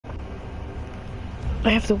I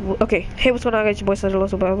have to. Okay. Hey, what's going on, guys? Your boy said hello.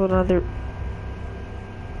 So back with another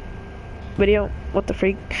video. What the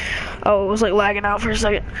freak? Oh, it was like lagging out for a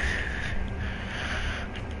second.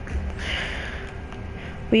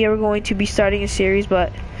 We are going to be starting a series,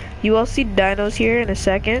 but you will see dinos here in a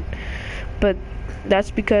second. But that's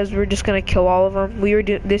because we're just gonna kill all of them. We were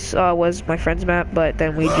this was my friend's map, but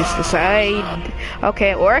then we just decided.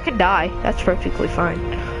 Okay, or I can die. That's perfectly fine.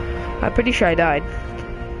 I'm pretty sure I died.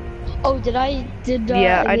 Oh, did I?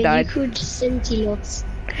 Yeah, I died. You could Sentilots.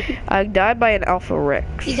 I died by an Alpha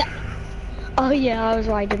Rex. Oh yeah, I was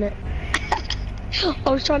riding it. I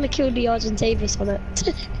was trying to kill the Argentavis on it.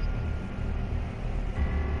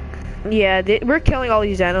 Yeah, we're killing all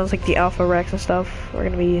these animals like the Alpha Rex and stuff. We're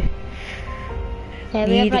gonna be. Yeah,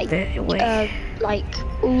 we have like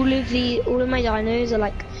all of my dinos are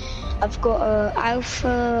like, I've got a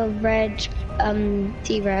Alpha Red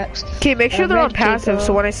T-Rex. Okay, make sure they're on passive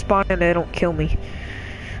so when I spawn in they don't kill me.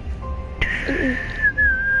 They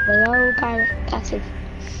are all passive.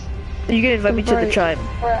 You can invite me to the tribe.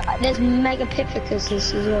 There's Megapithecus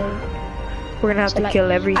as well. We're gonna have to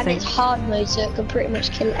kill everything. And it's hard mode, so it can pretty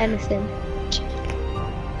much kill anything.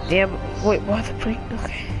 Yeah, wait, what the freak?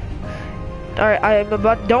 Okay. Alright, I'm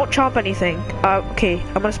about. Don't chop anything. Okay,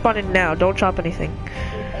 I'm gonna spawn in now. Don't chop anything.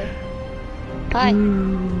 Okay. Hi.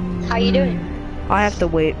 How you doing? I have to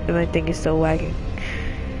wait, and my thing is still lagging.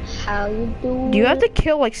 How you doing? You have to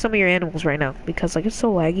kill like some of your animals right now because like it's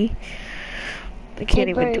so laggy. I can't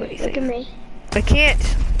even do anything. Look at me. I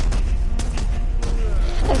can't.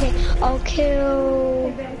 Okay, I'll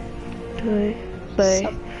kill.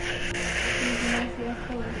 Bye.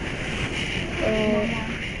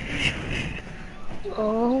 I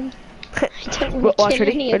don't want to kill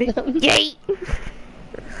any of them. Yay!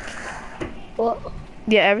 What?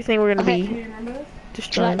 Yeah, everything we're gonna be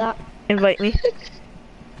destroying. Like that? Invite me.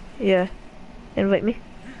 Yeah, invite me.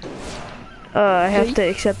 I have to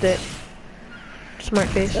accept it. Smart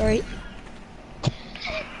face. Sorry.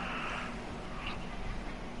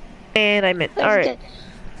 And I'm in. Alright.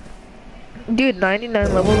 Dude,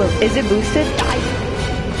 99 level. Is it boosted? Die.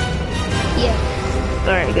 Yeah.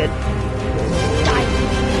 Alright, good. Die.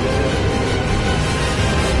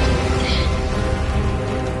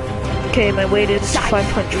 Okay, my weight is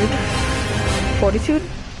 500. Fortitude?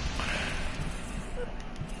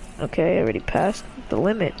 Okay, I already passed the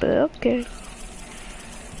limit, but okay.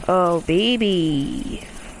 Oh, baby.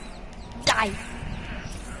 Die.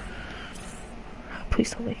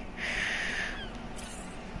 Please tell me.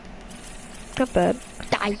 Not bad.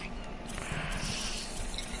 Die.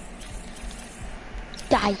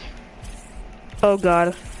 Die. Oh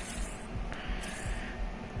god.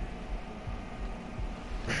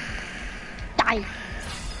 Die.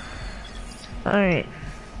 Alright.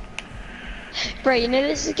 Bro, you know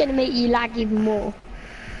this is gonna make you lag even more.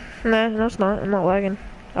 Nah, no it's not. I'm not lagging.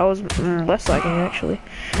 I was less lagging actually.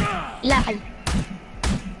 Lie.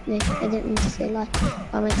 No, I didn't mean to say lie.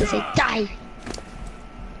 I meant to say die.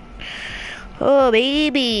 Oh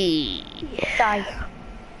baby. Die.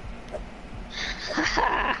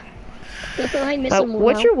 I miss them all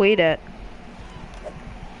what's now. your weight at?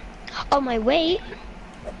 Oh, my weight?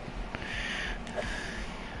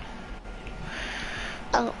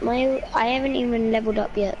 I haven't even leveled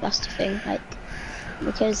up yet, that's the thing, like,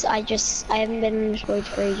 because I haven't been on this road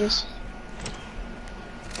for ages.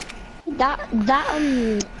 That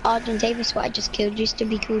Argentavis what I just killed used to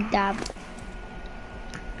be called Dab.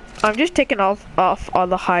 I'm just taking off all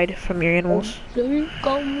the hide from your animals.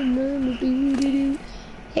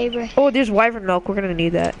 Hey, bro. Oh, there's wyvern milk. We're gonna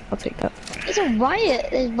need that. I'll take that. There's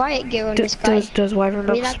riot gear on this guy. Does wyvern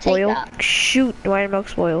milk spoil? Shoot, wyvern milk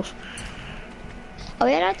spoils. Oh,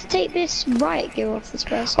 yeah, I have to take this riot gear off this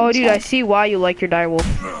person. Oh, dude, I see why you like your direwolf.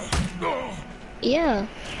 Yeah,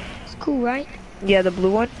 it's cool, right? Yeah, the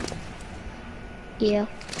blue one. Yeah.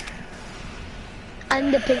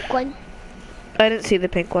 And the pink one. I didn't see the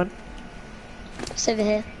pink one. It's over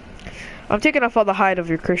here. I'm taking off all the hide of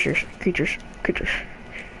your creatures.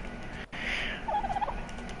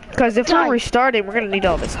 Because if we're restarting, we're gonna need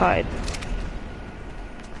all this hide.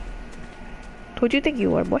 Who do you think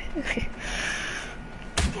you are, boy?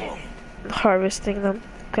 Harvesting them.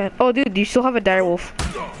 Okay. Oh, dude, you still have a direwolf.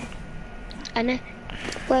 I know.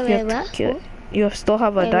 Where? You still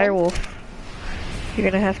have a direwolf. You're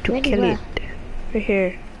gonna have to kill it. Right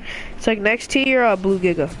here. It's like next to your blue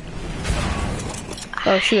giga.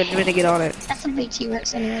 Oh shoot, I didn't mean to get on it. That's a big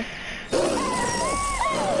T-Rex anyway.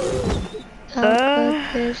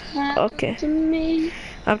 Okay.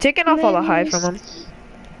 I'm taking off all the hide from him.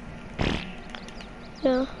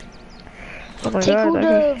 Yeah. Oh my Take god. all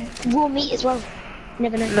the raw meat as well.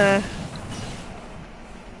 Never know. Nah.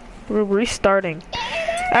 We're restarting.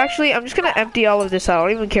 Actually, I'm just gonna empty all of this out. I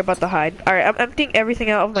don't even care about the hide. Alright, I'm emptying everything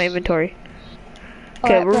out of my inventory.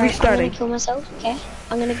 Okay, Alright, we're restarting. I'm gonna kill myself, okay?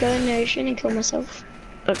 I'm gonna go in the ocean and kill myself.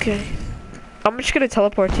 Okay. I'm just gonna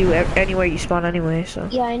teleport to you anywhere you spawn anyway, so.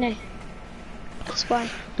 Yeah, I know. That's fine.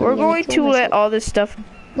 We're going to let all this stuff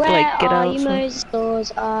like get out. Where are you,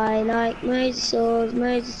 mosasaurs? I like mosasaurs,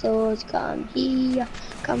 mosasaurs, come here.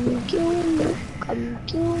 Come kill me, come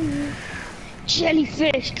kill me.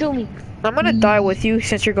 Jellyfish, kill me. I'm gonna die with you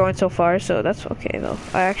since you're going so far, so that's okay though.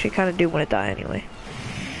 I actually kind of do want to die anyway.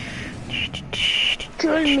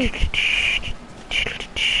 Kill me.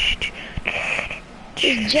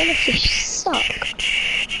 These jellyfish suck.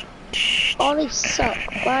 Oh, they suck.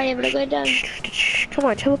 Why am I gonna go down? Come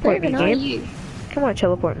on, teleport me, game. You? Come on,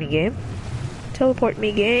 teleport me, game. Teleport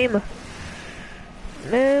me, game.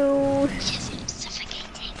 No. Yes, I'm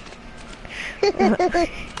suffocating.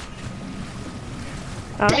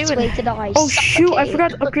 I don't even. Way to die. Oh shoot! I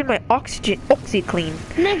forgot to upgrade my oxygen. OxyClean.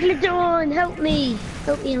 Megalodon, help me!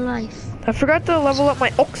 Help me in life. I forgot to level up my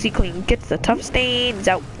OxyClean. Gets the tough stains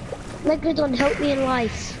out. Megalodon, help me in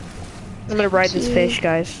life. I'm gonna ride this fish,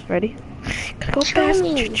 guys. Ready? Gotta go fast.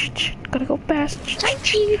 Gotta go fast.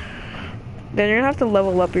 Thank you. Then you're gonna have to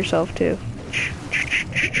level up yourself too.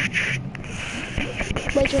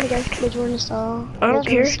 Where do you wanna go? Where do you wanna start? I don't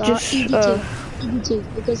care. Just ED2,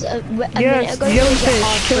 because a yes, minute ago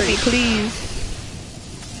jellyfish, kill me, please.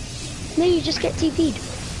 No, you just get TP'd.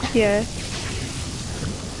 Yeah.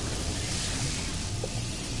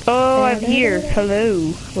 Oh, I'm here.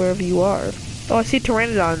 Hello, wherever you are. Oh, I see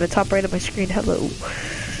Pteranodon in the top right of my screen. Hello.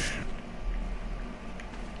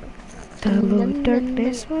 Hello,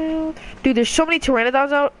 darkness, my old. Dude, there's so many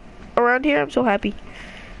Pteranodons out around here. I'm so happy.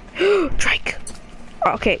 Trike.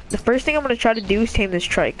 Okay, the first thing I'm gonna try to do is tame this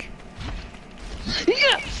trike.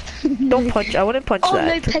 Don't punch. I wouldn't punch that. Oh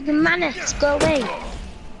no, Pegamanus, go away.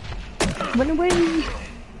 Run away.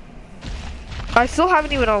 I still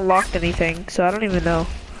haven't even unlocked anything, so I don't even know.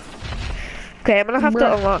 Okay, I'm gonna have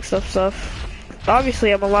to unlock stuff.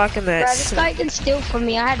 Obviously, I'm unlocking this. Bro, this guy can steal from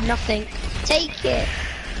me. I had nothing. Take it.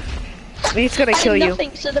 It's gonna kill you.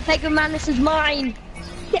 Nothing, so the Pegamanus is mine.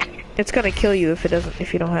 Yeah. It's gonna kill you if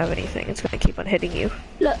you don't have anything. It's gonna keep on hitting you.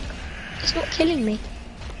 Look, it's not killing me.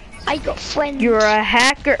 I got friends. You're a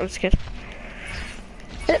hacker. I'm just kidding.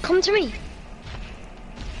 Look, come to me.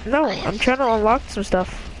 No, I'm trying to unlock some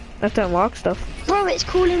stuff. I have to unlock stuff. Bro, it's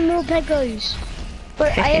calling more Pegos. Bro,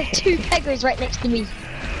 I have 2 Pegos right next to me.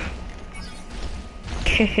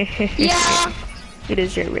 Yeah. It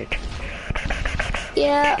is very rich.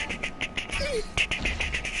 Yeah.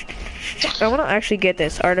 I want to actually get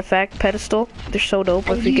this artifact pedestal. They're so dope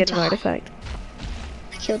if we get an artifact.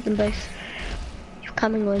 I killed them both. You're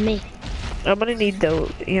coming with me. I'm gonna need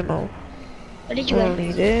the ammo. What did you I don't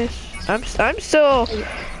need this. I'm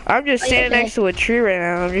just standing next to a tree right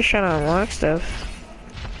now. I'm just trying to unlock stuff.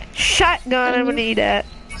 Shotgun, I'm gonna need that.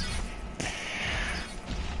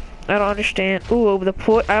 I don't understand. Ooh, the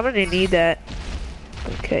port. I'm gonna need that.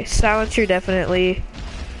 Okay, silencer definitely.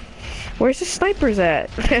 Where's the snipers at?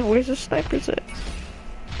 Where's the snipers at?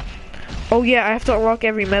 Oh yeah, I have to unlock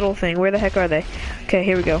every metal thing. Where the heck are they? Okay,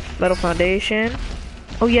 here we go. Metal foundation.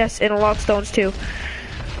 Oh yes, and unlock stones too.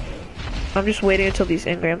 I'm just waiting until these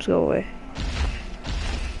engrams go away.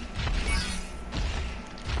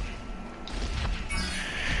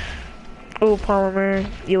 Oh, polymer,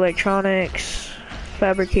 electronics,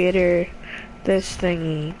 fabricator, this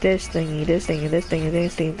thingy, this thingy, this thingy, this thingy,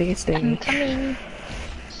 this thingy, this thingy. I'm coming.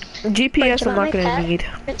 GPS I'm not gonna need.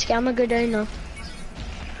 I'm a good owner.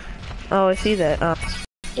 Oh, I see that.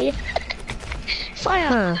 Yeah.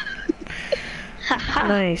 Fire. Huh.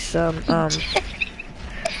 Nice.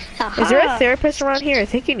 Is there a therapist around here? I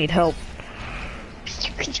think you need help.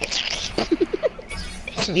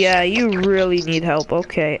 Yeah, you really need help.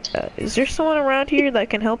 Okay. Is there someone around here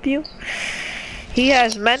that can help you? He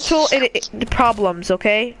has mental problems,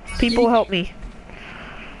 okay? People help me.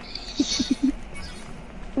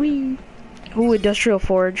 Wee. Ooh, industrial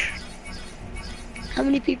forge. How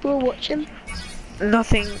many people are watching?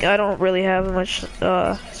 Nothing. I don't really have much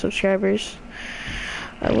subscribers.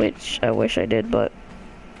 I wish I did, but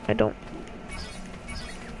I don't.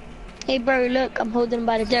 Hey bro, look, I'm holding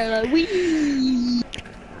by the tail like wee.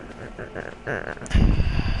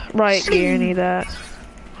 Right, gear, need that.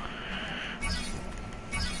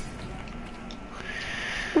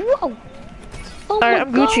 Whoa. Oh Alright,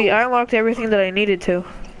 I'm Gucci. I unlocked everything that I needed to.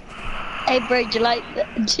 Hey bro, do you like that?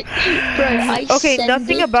 Bro, I okay,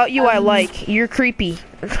 nothing about you I like. You're creepy.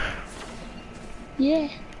 Yeah.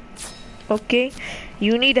 Okay?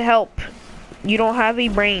 You need help. You don't have a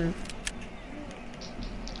brain.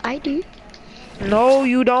 I do. No,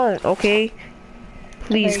 you don't, okay?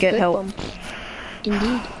 Please get help. One.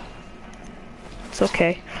 Indeed. It's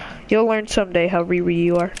okay. You'll learn someday how Riri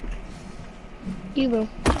you are. You will.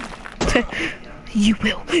 You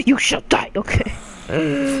will. You shall die, okay?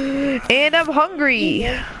 And I'm hungry.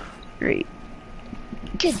 Great.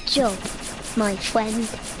 Good job, my friend.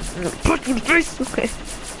 Punch in the face, okay.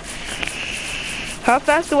 How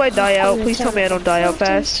fast do I die out? Please tell me I don't die out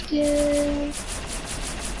fast.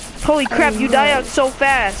 Holy crap, you die out so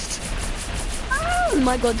fast. Oh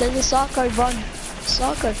my god, there's a Sarko run.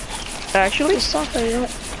 Sarko. Actually? There's Sarko,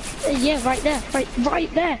 yeah, right there.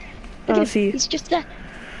 Right there. I don't see you. He's just there.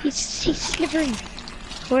 He's slithering.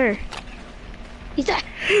 Where? He's there.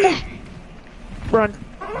 There. Run.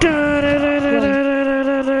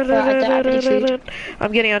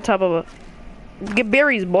 I'm getting on top of a... Get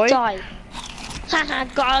berries, boy. Die. Haha,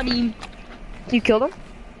 got him. You killed him?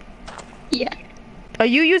 Yeah. Are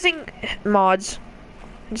you using mods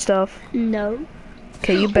and stuff? No.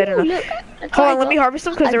 Okay, you better not. Look, Hold on, let me harvest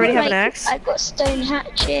them because I already have an axe. I got stone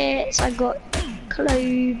hatchets, I got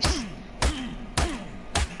cloves.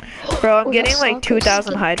 Bro, I'm getting like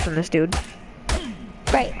 2,000 hide from this dude.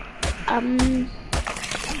 Right.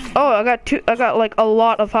 Oh, I got like a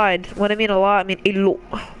lot of hide. When I mean a lot, I mean a lot.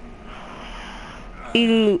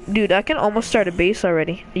 Dude, I can almost start a base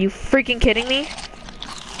already. Are you freaking kidding me?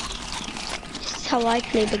 This is how I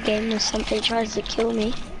play the game when something tries to kill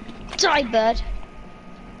me. Die, bird.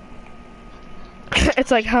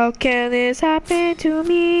 It's like, how can this happen to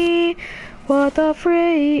me? What the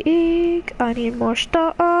freak? I need more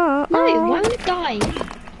stuff. No, why would it die?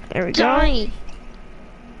 There we go.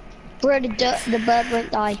 Bro, the bird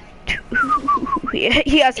won't die.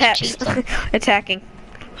 He has hacks. Attacking.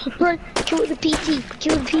 Run, kill the PT.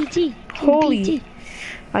 Kill the PT. Holy. PT.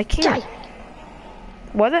 I can't. Die.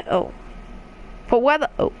 What the? Oh. But why the?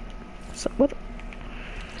 Oh. So, what the?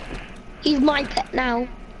 He's my pet now.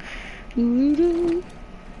 Do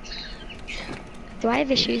I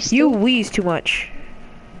have issues still? You wheeze too much.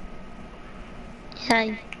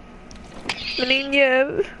 Hey.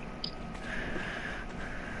 Yeah.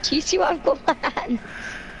 Do you see what I've got in my hand?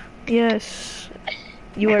 Yes.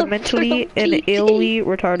 You are mentally and illly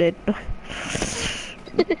retarded.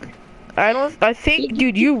 I think,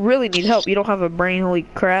 dude, you really need help. You don't have a brain, holy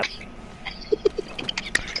crap.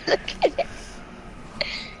 Look at it.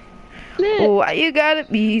 Look. Oh, why you gotta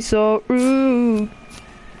be so rude?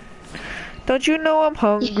 Don't you know I'm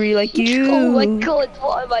hungry like you? Oh my god,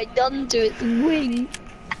 what have I done to its wing?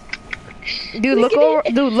 Dude,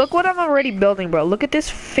 look what I'm already building, bro. Look at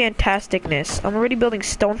this fantasticness. I'm already building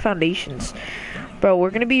stone foundations. Bro,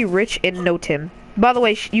 we're gonna be rich in no time. By the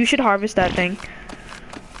way, you should harvest that thing.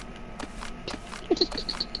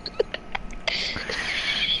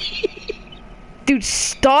 Dude,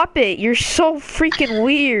 stop it. You're so freaking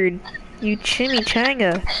weird. You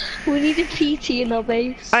chimichanga. We need a PT in our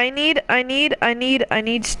base. I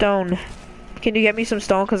need stone. Can you get me some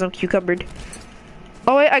stone? Cause I'm cucumbered.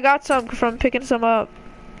 Oh wait, I got some from picking some up.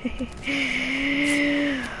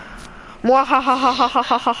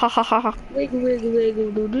 Mwahahahahahahahaha. Wiggle, wiggle,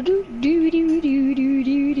 wiggle, do do do do do do do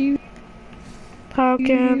do do. How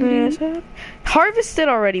can this happen? Harvested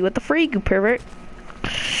already. What the freak, you pervert?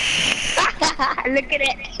 Look at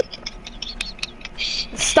it.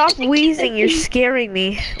 Stop wheezing. You're scaring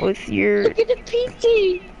me with your. Look at the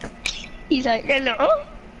PT. He's like, hello.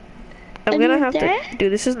 I'm gonna have to.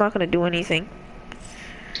 Dude, this is not gonna do anything.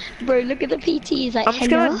 Bro, look at the PT. He's like, I'm just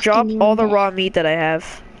gonna drop all the raw meat that I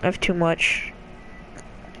have. I have too much.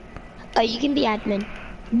 Oh, you can be admin.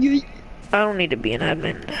 I don't need to be an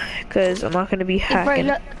admin, cause I'm not gonna be hacking.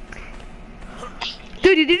 Bro, look.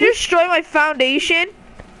 Dude, did you destroy my foundation?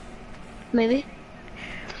 Maybe.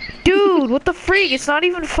 Dude, what the freak? It's not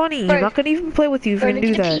even funny. Bro, I'm not gonna even play with you if you're gonna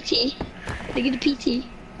do that. PT. Look at the PT.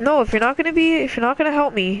 No, if you're not gonna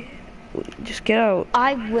help me, just get out.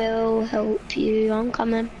 I will help you. I'm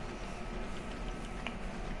coming.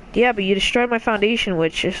 Yeah, but you destroyed my foundation,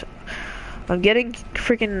 which is... I'm getting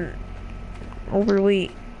freaking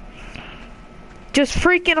overweight. Just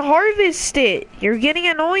freaking harvest it! You're getting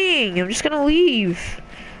annoying! I'm just gonna leave.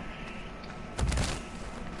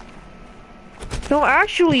 No,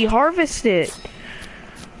 actually, harvest it.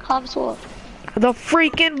 Harvest what? The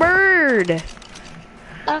freaking bird!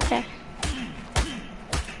 Okay.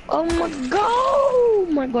 Oh my god! Oh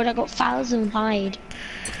my god, I got 1,000 hide.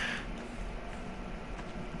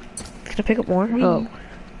 Can I pick up more? Wee. Oh.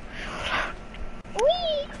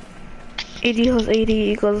 Whee! 80 equals 80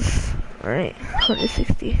 equals... Alright,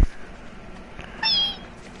 160.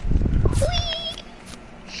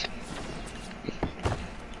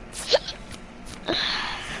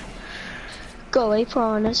 Go away,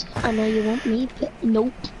 piranhas. I know you want me, but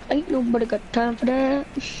nope. Ain't nobody got time for that.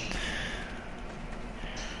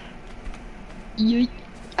 Yeet.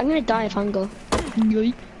 I'm gonna die if I go.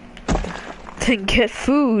 Yeet. Then get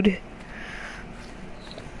food.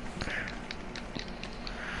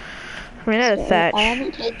 Ran out of thatch. I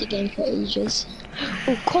haven't played the game for ages.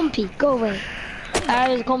 Oh, compy, go away.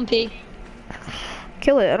 There's a compy.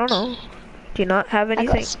 Kill it, I don't know. Do you not have anything?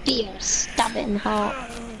 I got a spear, stab it in the heart.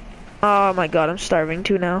 Oh my god, I'm starving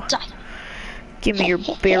too now. Die. Give me your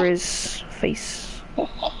berries face.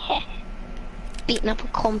 Beating up a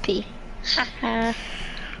compy. Haha.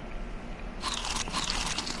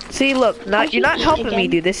 See, look, you're not helping me,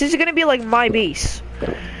 dude. This is gonna be like my base.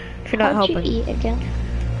 If you're not helping. You eat again?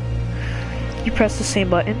 You press the same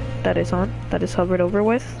button that is hovered over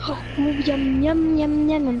with. Oh, yum yum yum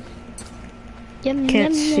yum. Yum,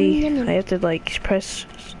 Can't yum, see. yum, yum, yum. I have to like press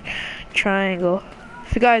triangle.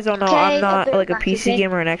 If you guys don't know, Okay, I'm not I'll be like a back, PC okay?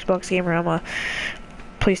 gamer or an Xbox gamer. I'm a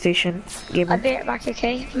PlayStation I'll gamer. be right back,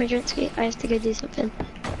 okay? Emergency, I have to go do something.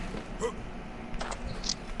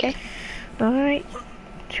 Okay? Alright.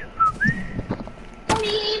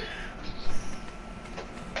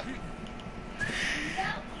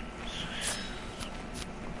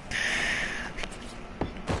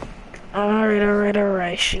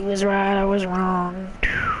 Alright. She was right, I was wrong.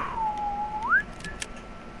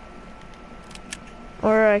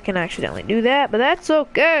 Or I can accidentally do that, but that's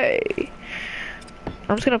okay.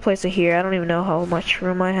 I'm just gonna place it here. I don't even know how much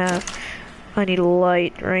room I have. I need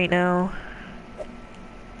light right now.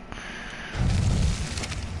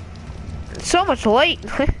 So much light!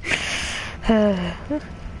 I'm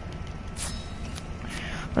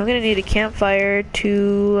gonna need a campfire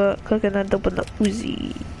to cook and then open the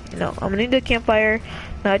Uzi. No, I'm gonna need a campfire,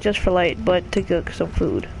 not just for light, but to cook some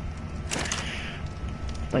food.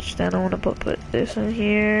 Which then I wanna put this in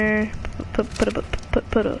here.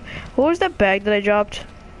 What was that bag that I dropped?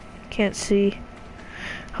 Can't see.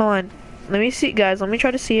 Hold on. Let me see, guys. Let me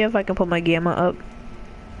try to see if I can put my gamma up.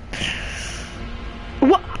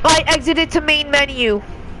 What? I exited to main menu.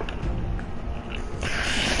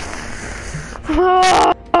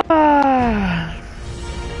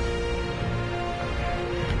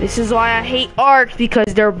 This is why I hate Ark,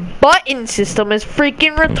 because their button system is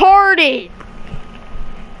freaking retarded.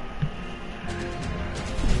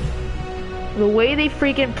 The way they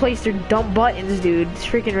freaking place their dumb buttons, dude, it's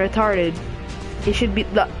freaking retarded. It should be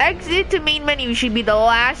the exit to main menu should be the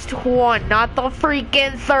last one, not the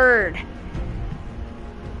freaking third.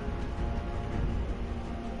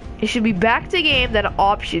 It should be back to game, then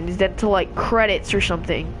options, then to like credits or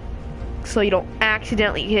something. So you don't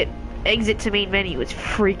accidentally hit exit to main menu. It's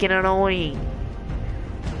freaking annoying.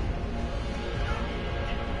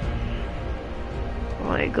 Oh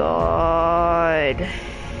my god.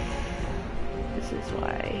 This is why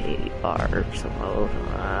I hate Ark so much.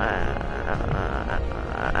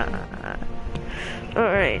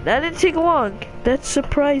 Alright, that didn't take long. That's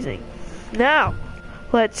surprising. Now,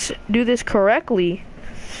 let's do this correctly.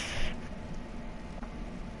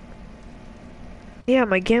 Yeah,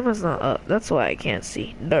 my gamma's not up. That's why I can't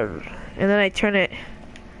see. And then I turn it...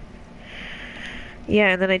 Yeah,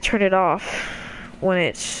 and then I turn it off when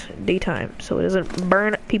it's daytime, so it doesn't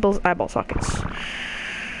burn people's eyeball sockets.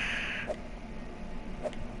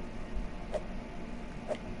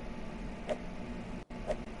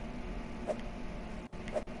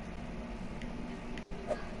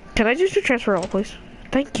 Can I just do transfer all, please?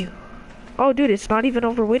 Thank you. Oh, dude, it's not even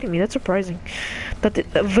overweighting me. That's surprising. That's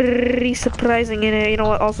very surprising. And you know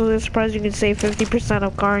what? Also, is surprising. You can save 50%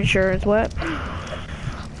 of car insurance. What?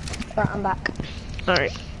 Right, I'm back. All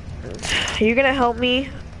right. You're gonna help me,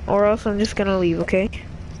 or else I'm just gonna leave. Okay?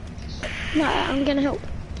 No, I'm gonna help.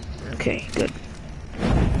 Okay, good.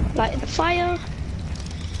 Light the fire.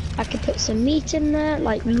 I could put some meat in there,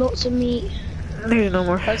 like lots of meat. There's no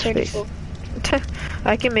more That's already space. full.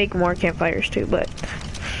 I can make more campfires too, but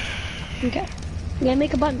Okay. Yeah,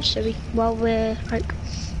 make a bunch so we're like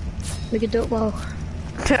we could do it well.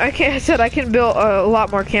 I said I can build a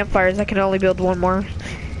lot more campfires. I can only build one more.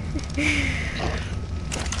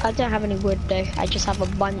 I don't have any wood though. I just have a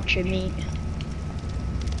bunch of meat.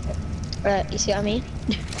 You see what I mean?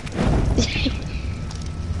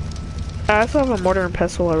 I also have a mortar and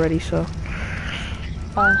pestle already, so.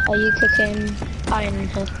 Are you cooking iron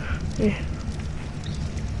here? Yeah.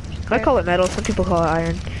 I call it metal. Some people call it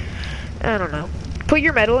iron. I don't know. Put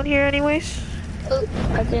your metal in here, anyways. Oh,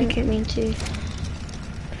 I didn't mean to.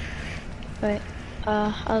 Right.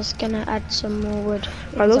 I was gonna add some more wood.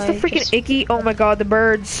 Are those the freaking icky? Oh my god, the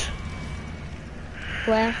birds.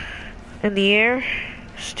 Where? In the air.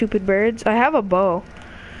 Stupid birds. I have a bow.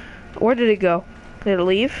 Where did it go? Did it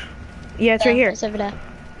leave? Yeah, it's right here. It's over there.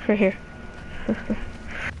 Right here.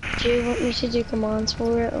 Do you want me to do commands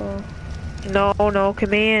for it, or? No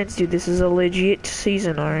commands, dude. This is a legit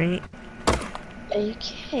season, alright?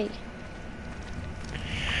 Okay.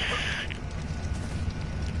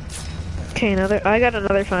 Okay, I got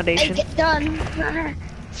another foundation. Get done.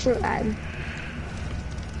 Fruit item.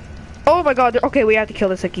 Oh my god, okay, we have to kill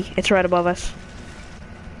this icky. It's right above us.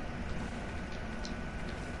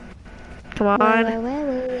 Come on.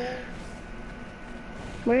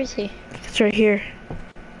 Where is he? It's right here.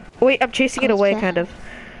 Wait, I'm chasing it away, kind of.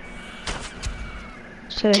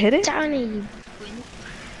 Should I hit it? Down you.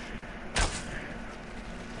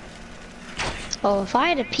 Oh, if I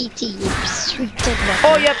had a PT, you'd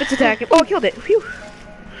oh, yep, it's attacking. Oh, I killed it. Phew.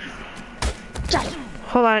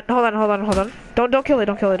 Hold on. Don't kill it.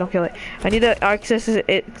 I need to access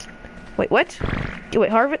it. Wait, what? Wait,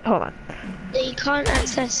 Harvard? Hold on. You can't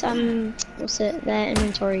access, their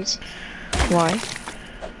inventories. Why?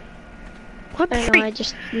 What? I don't know, I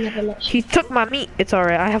just never let you. He took my meat. It's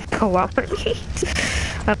alright, I have a lot more meat.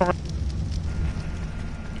 I don't know.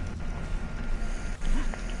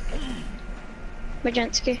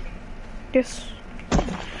 Majansky. Yes.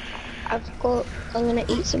 I'm gonna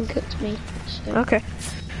eat some cooked meat. So. Okay.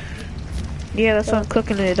 Yeah, that's why I'm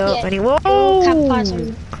cooking it up. Yeah.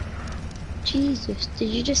 Whoa! Jesus, did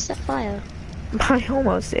you just set fire? I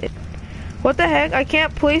almost did. What the heck? I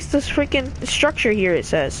can't place this freaking structure here, it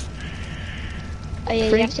says. Oh yeah,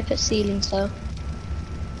 you have to put ceilings though.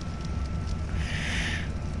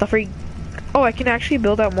 The freak. Oh, I can actually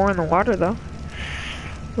build out more in the water though.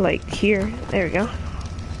 Like here. There we go.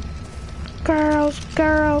 Girls.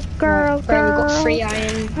 Right, we've got 3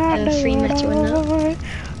 iron, 3 metal in there.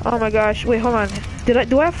 Oh my gosh! Wait, hold on.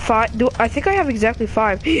 Do I have 5? I think I have exactly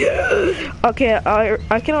 5. Okay,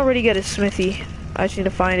 I can already get a smithy. I just need to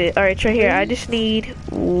find it. All right, it's right here. I just need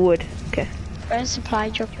wood. Okay. There's a supply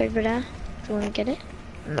drop over there. Do you want to get it?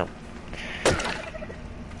 No.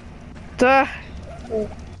 Duh.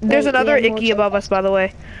 There's another icky above us, by the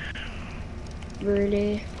way.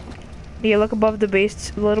 Really? Yeah, look above the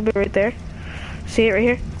base a little bit right there. See it right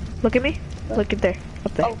here? Look at me. What? Look at there.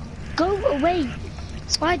 Up there. Oh, go away.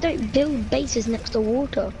 That's why I don't build bases next to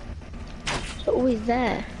water. It's always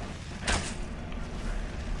there.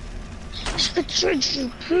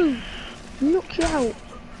 Knock you out.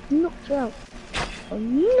 Knock you out. I'll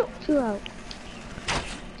knock you out.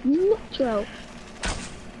 Knock you out.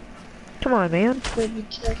 Come on, man.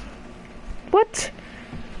 What?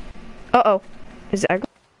 Uh-oh. Is it aggro?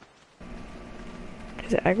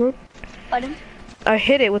 Is it aggro? Pardon? I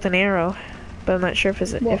hit it with an arrow, but I'm not sure if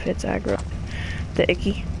it's aggro. The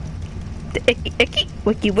icky. The icky.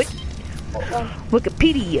 Wiki.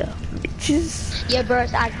 Wikipedia, bitches. Yeah, bro,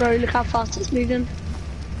 it's aggro. Look how fast it's moving.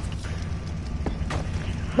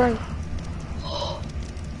 Bro.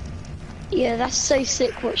 Yeah, that's so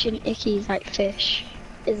sick watching ickies like fish,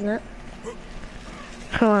 isn't it?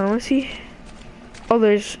 Hold on, let's see. Oh,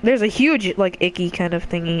 there's a huge like icky kind of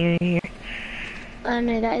thingy in here. Oh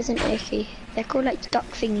no, that isn't icky. They're called like duck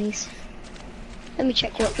thingies. Let me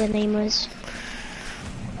check what the name was.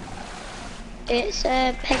 It's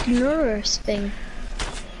a Pegnorus thing.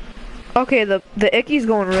 Okay, the icky's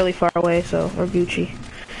going really far away, so we're Gucci.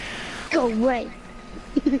 Go away.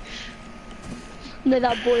 No,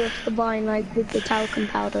 that boy off the vine, like with the talcum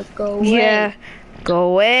powder. Go away. Yeah.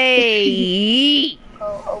 Go away.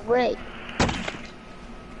 Go away.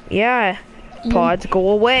 Yeah. Pods, go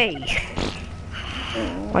away.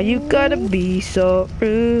 Why you gotta be so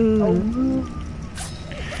rude?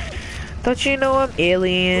 Don't you know I'm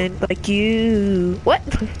alien like you? What?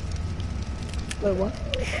 Wait, what?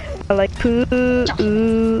 I like poo.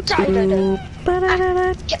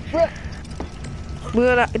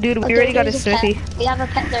 Dude, we already got a smithy. We have a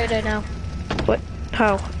pet dodo now. What?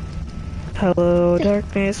 How? Hello,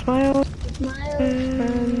 darkness, my old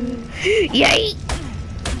friend. Yay!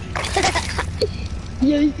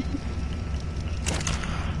 Yay!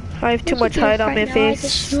 I have too much hide on my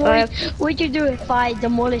face. What'd you do if I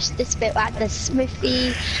demolished this bit? Had the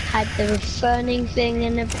smithy, had the burning thing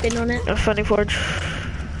and everything on it? A funny forge.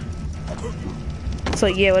 It's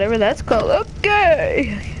like, yeah, whatever that's called.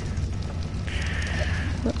 Okay!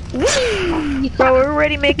 Bro, we're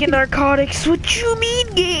already making narcotics. What you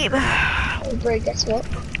mean, game? Bro, guess what?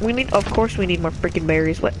 Of course we need more freaking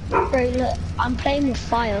berries. What? Bro, look, I'm playing with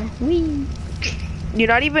fire. Whee! You're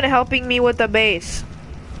not even helping me with the base.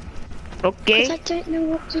 Okay? Because I don't know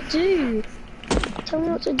what to do. I don't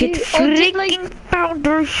know what to get do. Freaking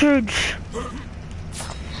foundations.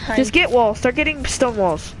 Just get walls. Start getting stone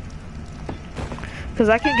walls. Cause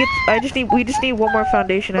I can get. We just need one more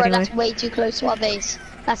foundation Bro, anyway. that's way too close to our base.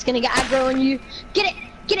 That's gonna get aggro on you. Get it,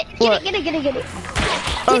 get it, get What? it, get it, get it, get it.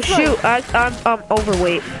 Oh Keep shoot! going. I'm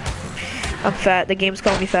overweight. I'm fat. The game's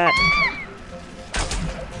calling me fat.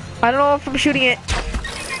 I don't know if I'm shooting it.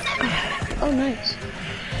 Oh, nice.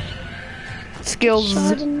 Skills.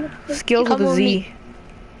 Skills with a Z.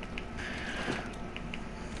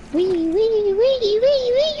 Wee.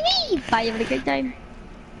 Bye, have a great time.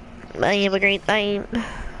 I have a great time.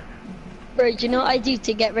 Bro, do you know what I do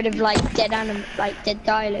to get rid of like dead animals, like dead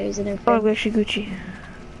dilos and everything? Oh, Gucci.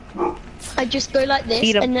 I just go like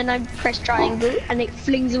this, and then I press triangle, and it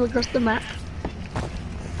flings them across the map.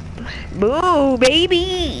 Boo,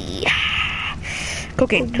 baby!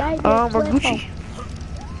 Cocaine. We're Gucci.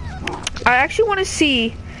 I actually want to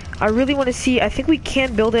see. I really want to see. I think we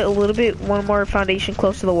can build it a little bit. One more foundation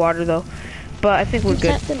close to the water, though. But I think we're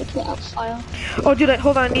good. Oh, dude,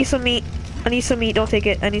 hold on. I need some meat. Don't take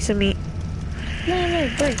it. I need some meat. No,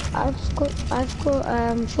 bro. I've got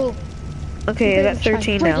 4. Okay, I got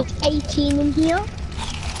 13 now. There's 18 in here.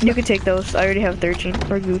 You can take those. I already have 13.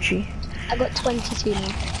 We're Gucci. I got 22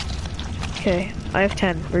 now. Okay, I have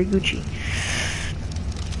 10. We're Gucci.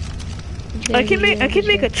 I can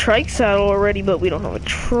make a trike saddle already, but we don't have a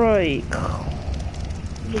trike.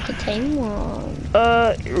 We could tame one.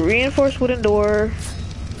 Reinforced wooden door.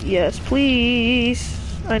 Yes, please.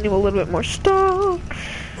 I need a little bit more stone.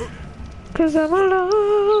 Cause I'm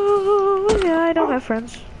alone. Yeah, I don't have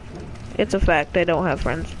friends. It's a fact, I don't have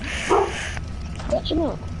friends. What you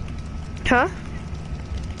know? Huh?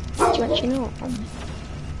 What you know?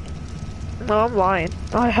 No, I'm lying.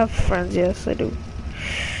 I have friends, yes, I do.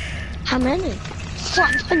 How many?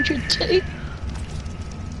 502.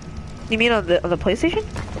 You mean on the PlayStation?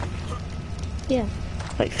 Yeah.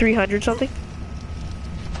 Like 300 something?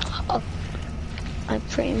 Oh, I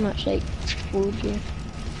pretty much like fooled you.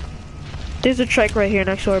 There's a trike right here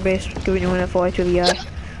next to our base, giving you an FOI to the eye.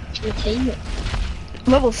 Can we tame it?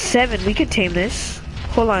 Level 7, we can tame this.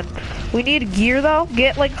 Hold on. We need gear though.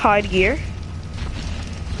 Get like hide gear.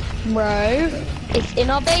 Bro, it's in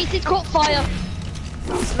our base, it's caught fire.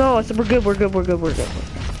 No, we're good.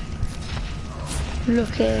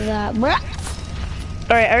 Look at that, bro.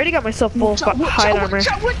 Alright, I already got myself full hide armor.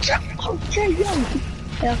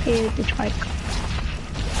 Okay, the trike.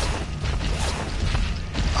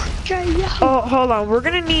 Oh, hold on. We're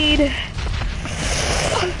gonna need.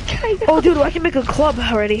 Oh, dude, I can make a club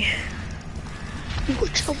already.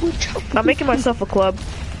 I'm making myself a club.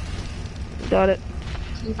 Got it.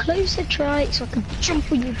 Come closer, trike, so I can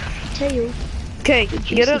jump on your tail. Okay,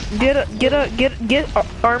 get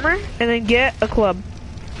armor and then get a club.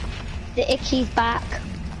 The icky's back.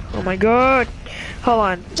 Oh my god. Hold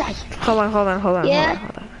on. Yeah.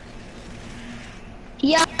 Hold on.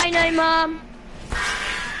 Yeah, I know, Mom.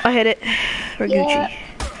 I hit it. We're Yeah. Gucci.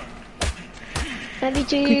 Love you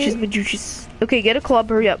too. Gucci's majuchis. Okay, get a club,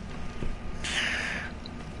 hurry up.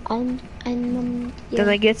 Yeah. Then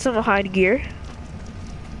I get some hide gear.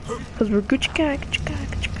 Cause we're Gucci guy.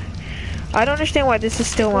 I don't understand why this is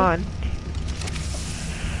still on.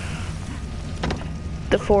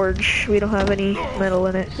 The forge, we don't have any metal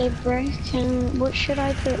in it. Hey bro, what should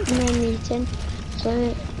I put my meat in?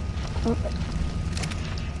 So,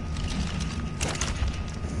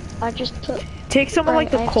 I just put... Take some of like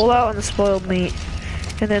the coal out and the spoiled meat.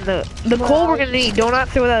 And then the coal we're gonna need, do not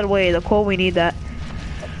throw that away. The coal, we need that.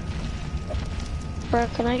 Bro,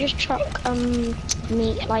 can I just chuck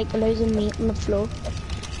meat, like loads of meat on the floor?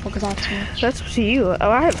 Because I have too much. That's up to you. Oh,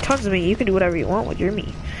 I have tons of meat. You can do whatever you want with your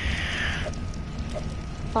meat.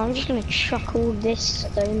 I'm just gonna chuck all this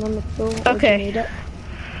stone on the floor. Okay. Or do you need it?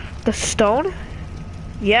 The stone?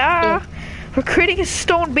 Yeah. We're creating a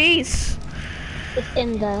stone base. It's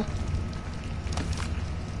in there.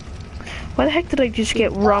 Why the heck did I just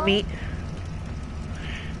get raw meat?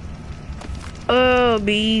 Oh,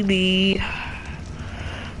 baby.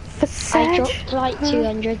 I dropped like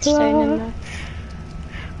 200 stone in there.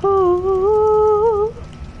 Oh,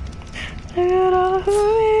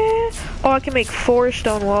 I can make 4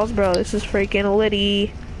 stone walls, bro. This is freaking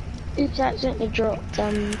litty. Oops, I accidentally dropped,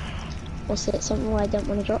 what's it, something I don't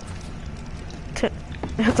want to drop.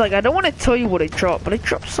 It's like, I don't want to tell you what I dropped, but I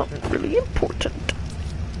dropped something really important.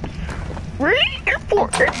 Really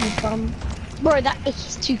important. Bro, that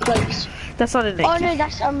is too close. That's not an egg. Oh no,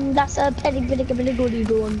 that's a pedigree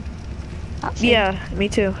one. Yeah, me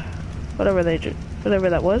too. Whatever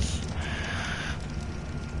that was.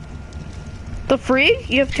 The free?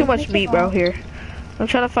 You have too much meat, bro, here. I'm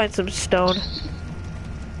trying to find some stone.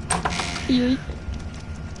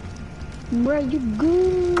 Bro, you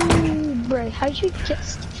good. Bro, how'd you get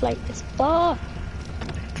stuff like this far?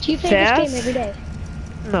 Do you play Fast? this game every day?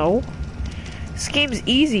 No. This game's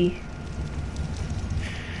easy.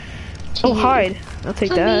 Oh, hide. I'll take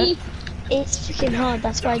For that. me, it's freaking hard.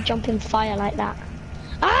 That's why I jump in fire like that.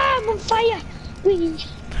 Ah, I'm on fire! Whee!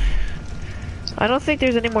 I don't think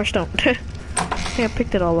there's any more stone. I think I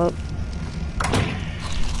picked it all up.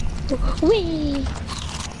 Whee!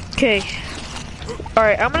 Okay.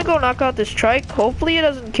 Alright, I'm gonna go knock out this trike. Hopefully it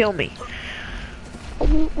doesn't kill me.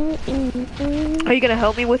 Are you gonna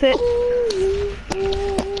help me with it?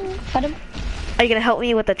 Pardon? Are you gonna help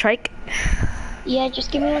me with the trike? Yeah,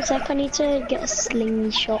 just give me 1 sec. I need to get a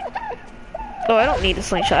slingshot. Oh, I don't need a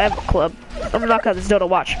slingshot. I have a club. I'm gonna knock out this dodo.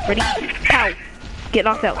 Watch. Ready? Pow. Get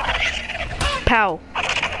knocked out. Pow.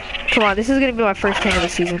 Come on, this is gonna be my first king of the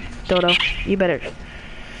season. Dodo, you better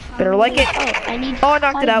like it. Oh, I need. Oh, I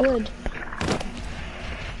knocked it out. Wood.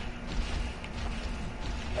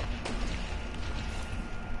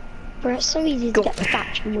 Bro, it's so easy to get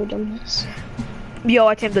thatch wood on this. Yo,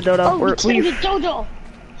 I tamed the dodo. Oh, we tamed the dodo!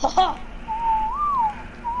 Haha!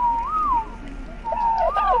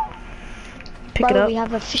 Pick it up. We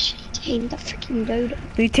have officially tamed the freaking dodo.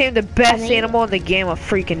 We tamed the best animal in the game, a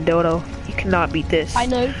freaking dodo. You cannot beat this. I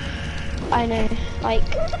know. Like,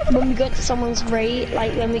 when we go to someone's raid,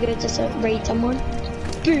 like when we go to raid someone,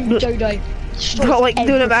 boom, dodo. Bro, like, everything.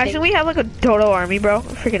 dude, imagine we have like a dodo army, bro. A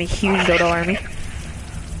freaking huge dodo army.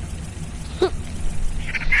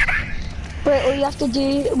 Bro, all you have to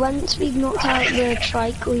do, once we've knocked out the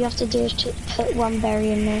trike, all you have to do is to put 1 berry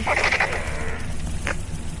in there.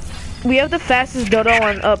 We have the fastest dodo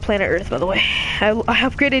on planet Earth, by the way. I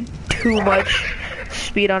upgraded too much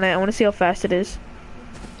speed on it. I want to see how fast it is.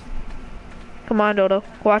 Come on, dodo.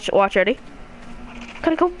 Watch, ready?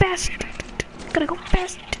 Gotta go fast. Gotta go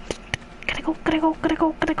fast. Gotta go faster.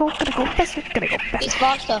 Gotta go fast. He's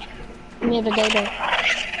faster. Me have a dodo.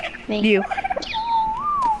 Me. You.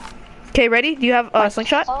 Okay, ready? Do you have a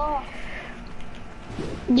slingshot? Oh.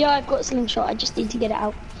 Yeah, I've got a slingshot. I just need to get it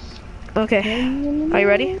out. Okay. Are you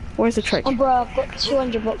ready? Where's the trike? Oh, bro, I've got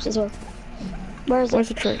 200 blocks as well. Where's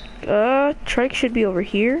the trike? Trike should be over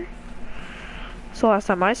here. So last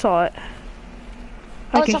time I saw it,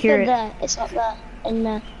 I can hear it. There. It's up there. In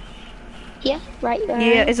there. Yeah, right there.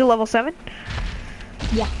 Yeah, is it level 7?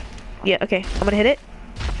 Yeah. Yeah, okay. I'm gonna hit it.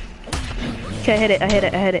 Okay, I hit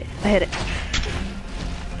it.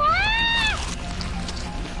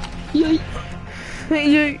 Yay.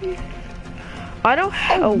 I don't.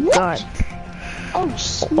 Oh god. Oh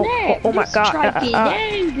snap! Oh my god.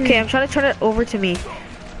 Okay, I'm trying to turn it over to me.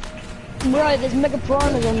 Bro, there's mega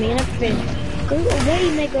piranhas on me and everything. Go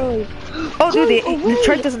away, Mega. Oh dude, the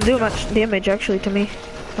trike doesn't do much damage actually to me.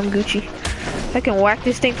 I'm Gucci. I can whack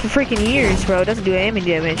this thing for freaking years, bro. It doesn't do any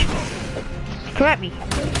damage. Come at me.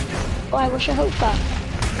 Why? What's your hope at?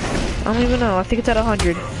 I don't even know. I think it's at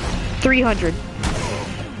 100. 300.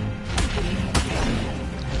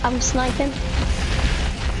 I'm sniping.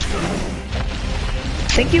 I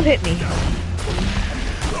think you hit me.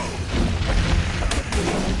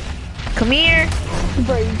 Come here.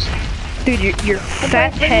 Bros. Dude, your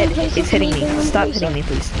fat head is hitting me. Stop hitting me,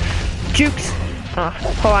 please. Jukes.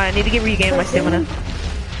 Hold on, I need to regain my stamina.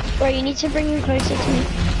 Bro, you need to bring him closer to me.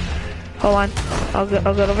 Hold on. I'll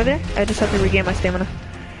go over there. I just have to regain my stamina.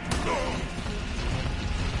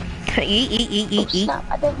 Eat. Snap.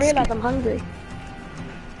 I didn't realize I'm hungry.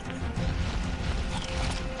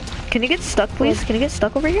 Can you get stuck, please? Can you get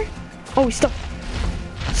stuck over here? Oh, he's stuck.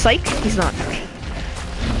 Psych? He's not.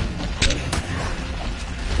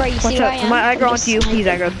 Bro, you watch see out. My aggro onto you. He's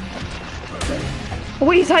aggroed. Oh,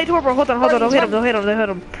 wait, he's high turbo. Hold on. Don't hit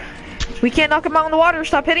him. We can't knock him out in the water.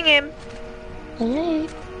 Stop hitting him. Hey.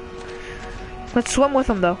 Let's swim with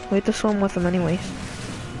him, though. We have to swim with him anyways.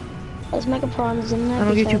 There's mega piranhas in there. I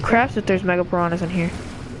don't give 2 craps if there's mega piranhas in here.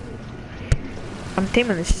 I'm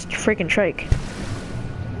taming this freaking trike.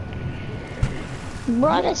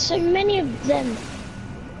 Bro, there's so many of them.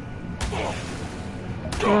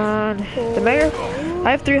 Come on. The mega...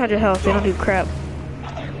 I have 300 health. They don't do crap.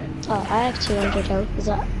 Oh, I have 200 health. Is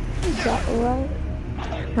that right?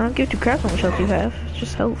 I don't give 2 craps how much health you have. It's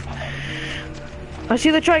just health. I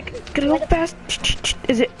see the trike. Gotta go fast.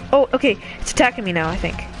 Is it? Oh, okay. It's attacking me now, I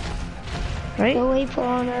think. Right? Go away,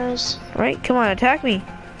 piranhas. Right? Come on, attack me.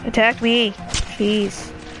 Attack me.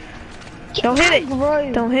 Jeez. Don't hit it.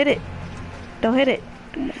 Don't hit it. Don't hit it.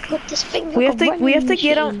 Put this thing we have to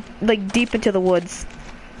get out like deep into the woods.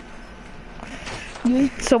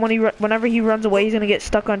 So whenever he runs away, he's gonna get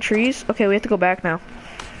stuck on trees. Okay, we have to go back now.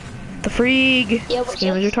 The freak. Yeah, this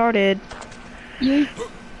game is retarded. Dude,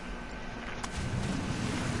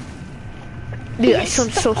 I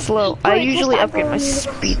swim so slow. I usually upgrade my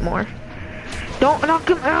speed more. Don't knock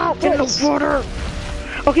him out in the water.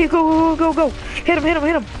 Okay, go, go, go, go, go. Hit him, hit him,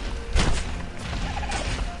 hit him.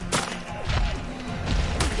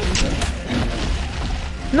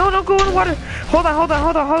 No, don't go in the water. Hold on, hold on,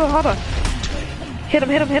 hold on, hold on, hold on. Hit him,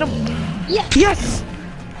 hit him, hit him. Yes. Yes.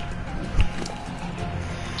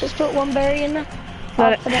 Just put one berry in there.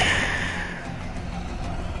 Got it.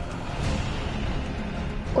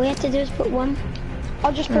 All you have to do is put one.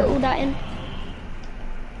 I'll just put all that in.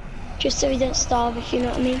 Just so he don't starve, if you know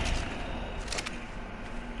what I mean.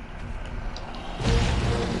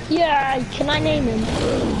 Yeah, can I name him?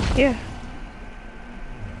 Yeah.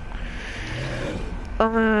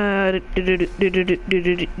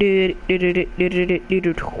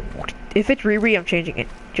 If it's Riri, I'm changing it.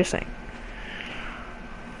 Just saying.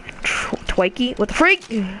 Twikey? What the freak?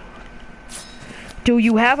 Do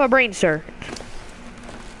you have a brain, sir?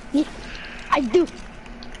 Yeah, I do.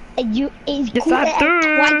 And you is yes, cool I do.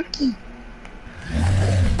 Twikey.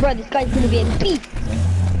 Bro, this guy's gonna be a beast.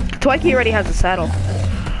 Twikey already has a saddle.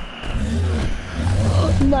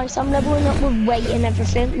 Nice, I'm leveling up with weight and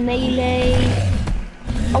everything. Melee.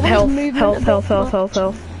 Health.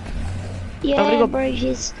 Yeah, go... bro,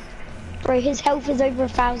 his health is over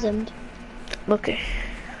 1,000. Okay.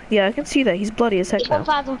 Yeah, I can see that. He's bloody as heck now.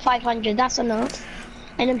 1,500, that's enough.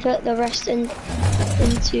 And then put the rest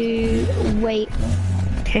into weight.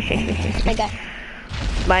 Okay.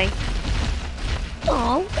 Bye.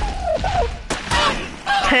 Oh.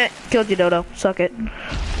 Killed you, Dodo. Suck it.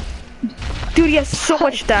 Dude, he has so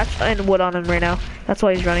much stats and wood on him right now. That's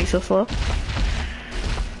why he's running so slow.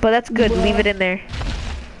 But that's good. Leave it in there.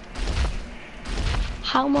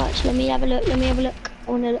 How much? Let me have a look. Let me have a look.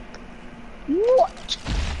 I wanna look. What?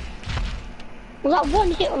 Was that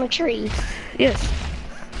one hit on a tree? Yes.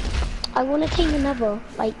 I wanna take another.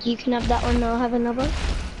 Like, you can have that one, I'll have another.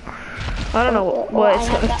 I don't know what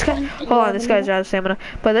it's kind of, hold on, this guy's out of stamina.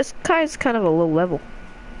 But this guy's kind of a low level.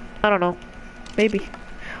 I don't know. Maybe.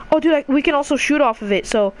 Oh, dude, we can also shoot off of it.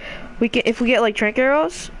 So we can, if we get like trank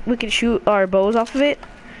arrows, we can shoot our bows off of it.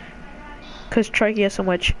 Cause Trikey has so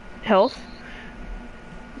much health.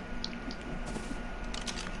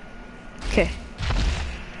 Okay.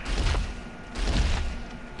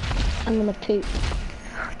 I'm gonna poop.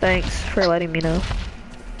 Thanks for letting me know.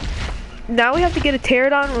 Now we have to get a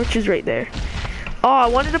pterodon, which is right there. Oh, I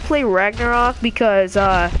wanted to play Ragnarok because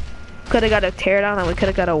could have got a pterodon and we could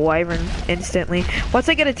have got a wyvern instantly. Once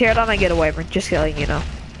I get a pterodon, I get a wyvern. Just letting you know.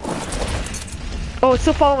 Oh, it's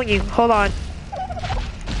still following you. Hold on.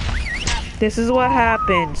 This is what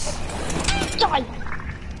happens. Die!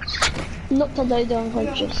 Not to load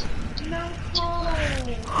unconscious.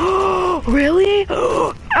 Really?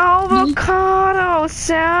 Avocado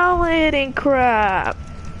salad and crap.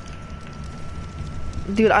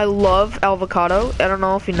 Dude, I love avocado. I don't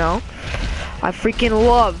know if you know. I freaking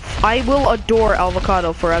I will adore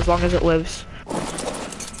avocado for as long as it lives.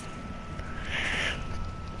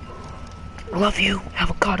 Love you,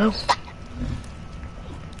 avocado.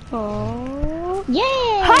 Oh, yeah.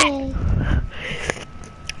 Hi.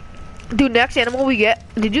 Dude, next animal we get.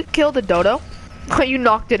 Did you kill the dodo? You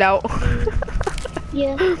knocked it out.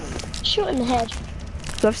 Yeah. Shot in the head. Do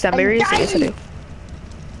I have stem berries? Yes, I do.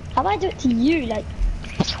 How about I do it to you? Like.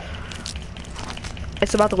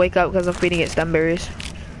 It's about to wake up because I'm feeding it stem berries.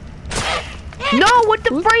 No, what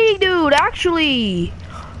the freak, dude? Actually,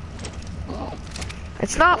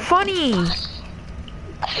 it's not funny.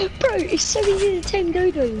 Bro, it's so easy to tame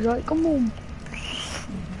dodos. Right, come on.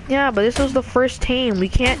 Yeah, but this was the first tame. We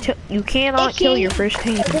can't. You cannot kill your first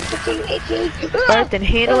tame. Alright, then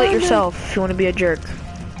handle it yourself if you want to be a jerk.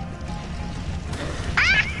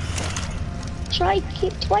 Try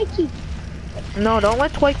keep Twikey. No, don't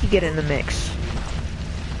let Twikey get in the mix.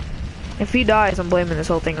 If he dies, I'm blaming this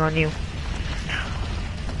whole thing on you.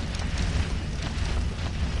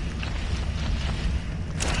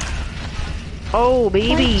 Oh,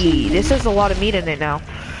 baby. This has a lot of meat in it now.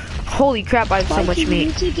 Holy crap, I have so much meat. You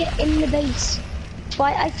need to get in the base.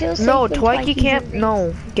 I feel safe. No, Twikey can't.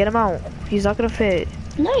 No, get him out. He's not gonna fit.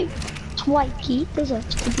 No, Twikey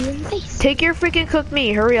deserves to be in the base. Take your freaking cooked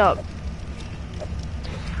meat. Hurry up.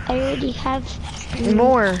 I already have.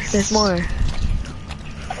 More. There's more.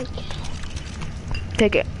 Okay.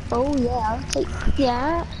 Take it. Oh yeah, I'll take.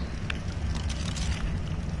 Yeah.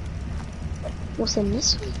 What's in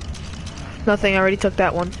this one? Nothing. I already took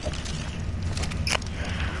that one.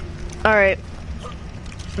 All right.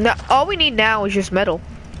 Now, all we need now is just metal.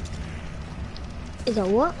 Is a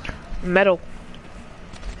what? Metal.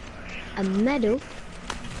 A medal?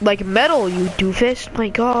 Like metal, you doofus. My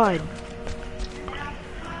god.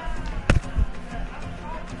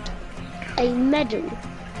 A medal?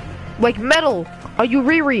 Like metal. Are you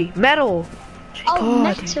Riri? Metal. Oh,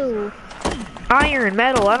 God. metal. Iron,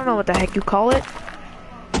 metal. I don't know what the heck you call it.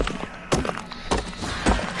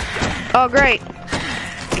 Oh, great.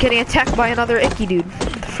 Getting attacked by another icky dude.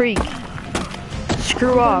 Freak.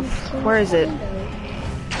 Screw off. Where is it?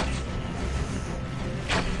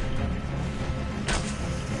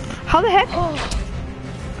 How the heck?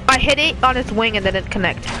 I hit it on its wing and then it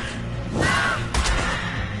connect.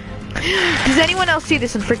 Does anyone else see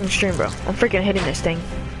this in freaking stream, bro? I'm freaking hitting this thing.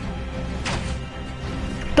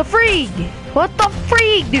 The freak! What the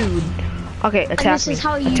freak, dude? Okay, attack and this me. Is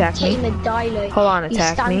how you Attack me. tame a dilo. Hold on,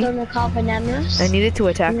 attack you me. stand on the carbon emerus. I needed to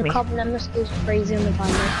attack and me. The carbon emerus goes crazy on the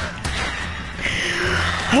dilo.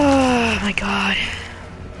 Oh my god.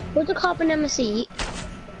 What does the carbon emerus eat?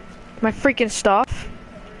 My freaking stuff.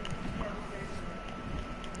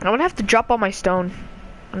 I'm gonna have to drop all my stone.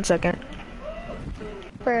 1 second.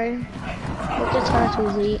 Bro, what do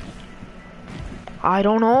turtles eat? I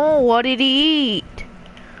don't know. What did he eat?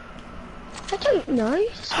 I don't know.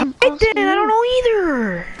 I didn't. I don't know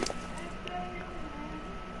either.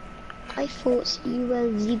 I thought you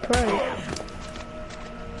were the pro.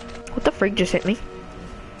 What the freak just hit me?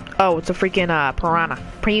 Oh, it's a freaking piranha.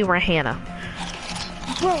 Piranha.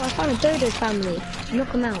 Bro, I found a dodo family.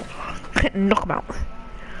 Knock them out. Knock him out.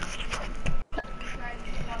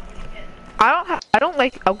 I don't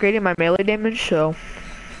like upgrading my melee damage, so.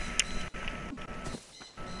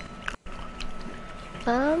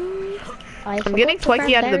 I'm getting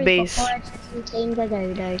Twikey out of the base. There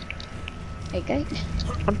you go.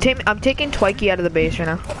 I'm taking Twikey out of the base right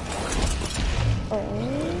now. Oh,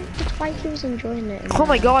 the Twikey was enjoying it. Oh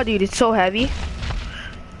my god, dude, it's so heavy.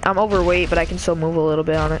 I'm overweight, but I can still move a little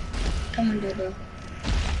bit on it. Come on, Dodo.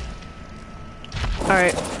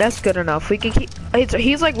 Alright, that's good enough. We can keep.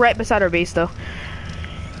 He's like right beside our base, though.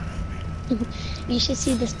 You should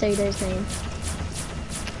see this Dodo's name.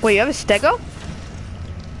 Wait, you have a stego?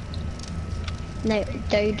 No,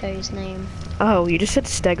 Dodo's name. Oh, you just said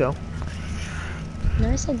stego. No,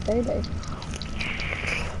 I said Dodo.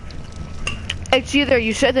 It's either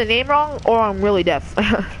you said the name wrong or I'm really deaf.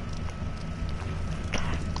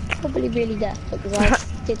 Probably really deaf because I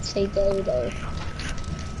did say Dodo.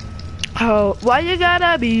 Oh, why you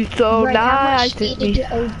gotta be so Right, nice how to much me? did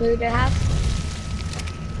your old Dodo have?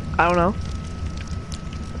 I don't know.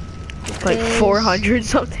 Like 400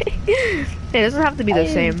 something. It doesn't have to be the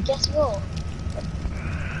same. Guess what?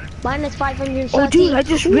 Mine is 530. Oh, dude, I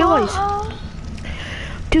just realized.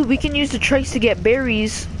 Dude, we can use the trace to get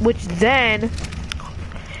berries, which then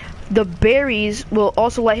the berries will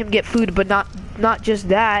also let him get food, but not just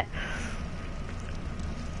that.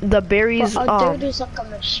 The berries. But our Dodo's like a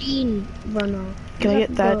machine runner. Can I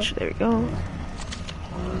get thatch? There we go.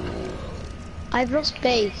 I've lost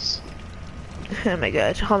base. Oh my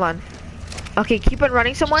god, hold on. Okay, keep on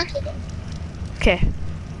running somewhere. Okay,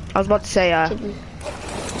 I was about to say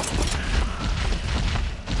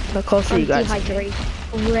the closer you guys. Dehydrated.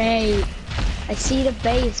 Great. I see the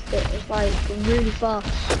base, but it's like really far.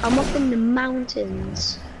 I'm up in the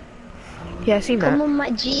mountains. Yeah, I seen that. Come on, my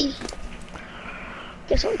G.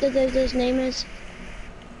 Guess what the Dodo's name is?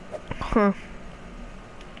 Huh.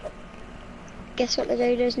 Guess what the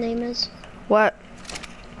Dodo's name is? What?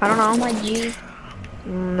 I don't know. My G.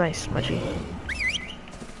 Nice, my G.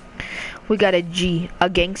 We got a G, a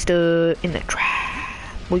gangster in the trap.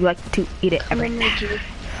 We like to eat it every night.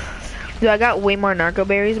 Dude, I got way more narco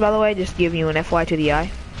berries, by the way. Just giving you an FY to the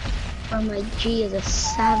eye. Oh, my G is a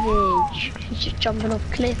savage. He's just jumping off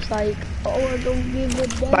cliffs like, oh, I don't give a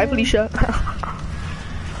damn. Bye, Felicia.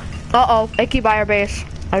 Uh-oh, Icky by our base.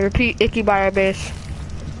 I repeat, Icky by our base.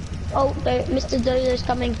 Oh, Mr. Dodo's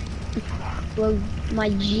coming. Well, my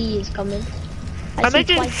G is coming. I'm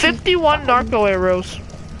making 51 narco arrows.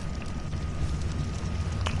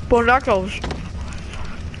 For narcos.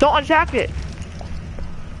 Don't attack it.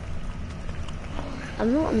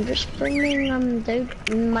 I'm not, I'm just bringing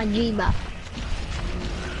my G back.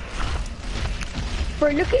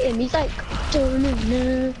 Bro, look at him, he's like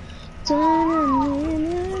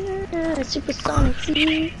supersonic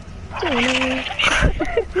C.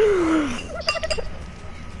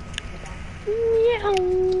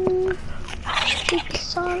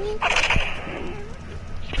 Supersonic.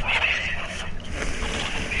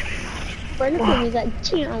 Bro, look at him, he's like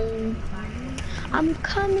I'm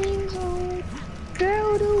coming home.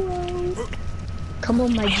 Girl the road. Come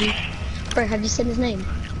on, my G. Bro, have you said his name?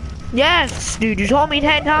 Yes, dude, you told me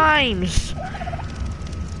 10 times.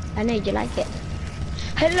 I know you like it.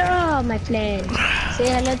 Hello, my friend. Say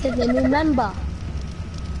hello to the new member.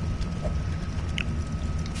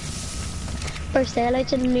 Bro, say hello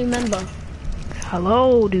to the new member.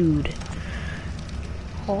 Hello, dude.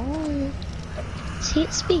 Hi. See,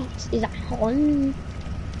 it speaks. Is that hi?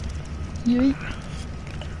 Yeah.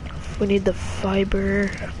 We need the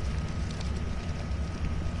fiber.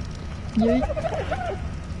 Yeah.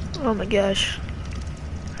 Oh my gosh.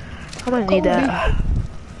 I'm gonna need that.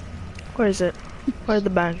 Where is it? Where are the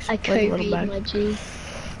bags? I Where's the little Kobe, bag? my G.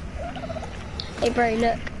 Hey, bro,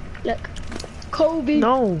 look. Look. Kobe.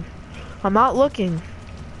 No. I'm not looking.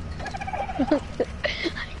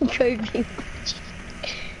 Kobe.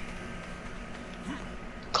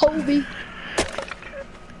 Kobe.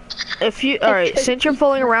 If you, alright, since you're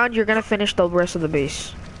fooling around, you're gonna finish the rest of the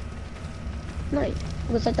base. No,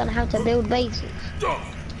 because I don't know how to build bases.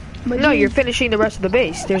 No, you're finishing the rest of the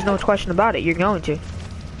base. There's no question about it. You're going to.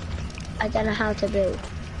 I don't know how to build.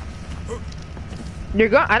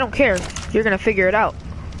 I don't care. You're gonna figure it out.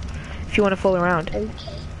 If you want to fool around. Okay.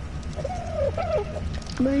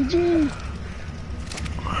 My G.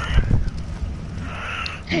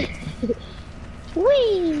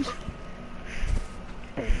 Whee!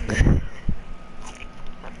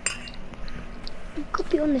 I'll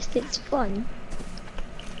be honest, it's fun.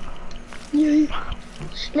 Yeah.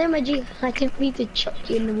 No, my G, I didn't mean to chuck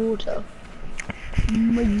you in the water.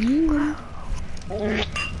 My G.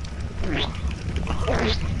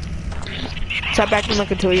 Stop acting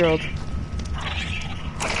like a 2-year-old.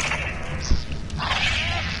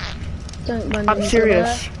 Don't run I'm into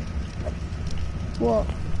serious. her. What?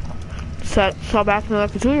 Stop acting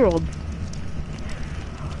like a 2-year-old.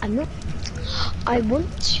 I'm not. I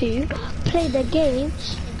want to play the game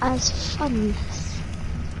as fun,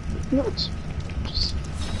 not just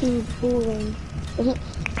being boring.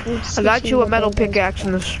 I got you a metal pickaxe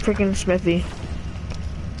in this freaking smithy.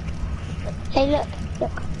 Hey, look,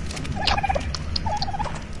 look.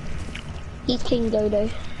 He's King Dodo.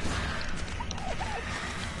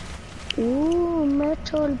 Ooh,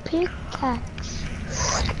 metal pickaxe.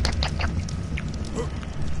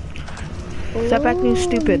 Stop acting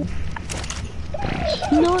stupid.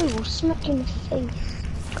 No, we'll smack you in the face.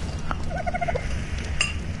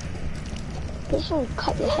 This will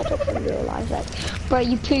cut your head off in real life. Like, bro,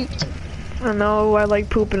 you pooped. I know. I like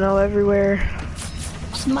pooping all everywhere.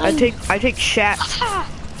 I take shats. Ha!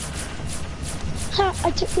 Ha!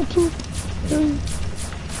 I took the poop.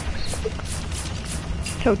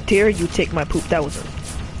 How dare you take my poop? That was an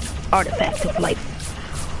artifact of life.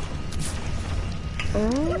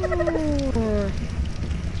 Oh.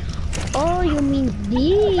 Oh, you mean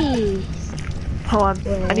this? Hold on.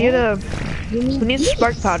 Well, I need a. You mean We need this?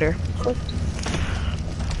 spark powder.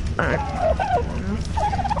 Alright.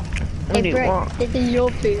 Hey, bro, this is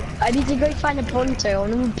your poop. I need to go find a pronto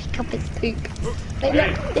and I'm gonna pick up his poop. Wait,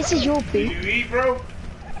 look, this is your poop. You eat, bro?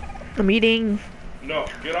 I'm eating. No,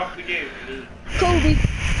 get off the game. Kobe.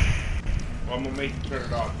 I'm gonna make you turn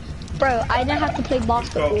it off. Bro, I don't have to play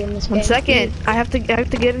basketball in this game. 1 second. I have to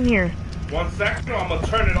get in here. 1 second, or I'm gonna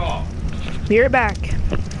turn it off. Be right back.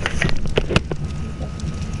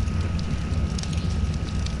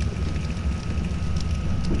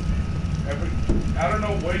 I don't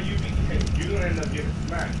know where you became. You're gonna end up getting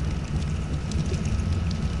smacked.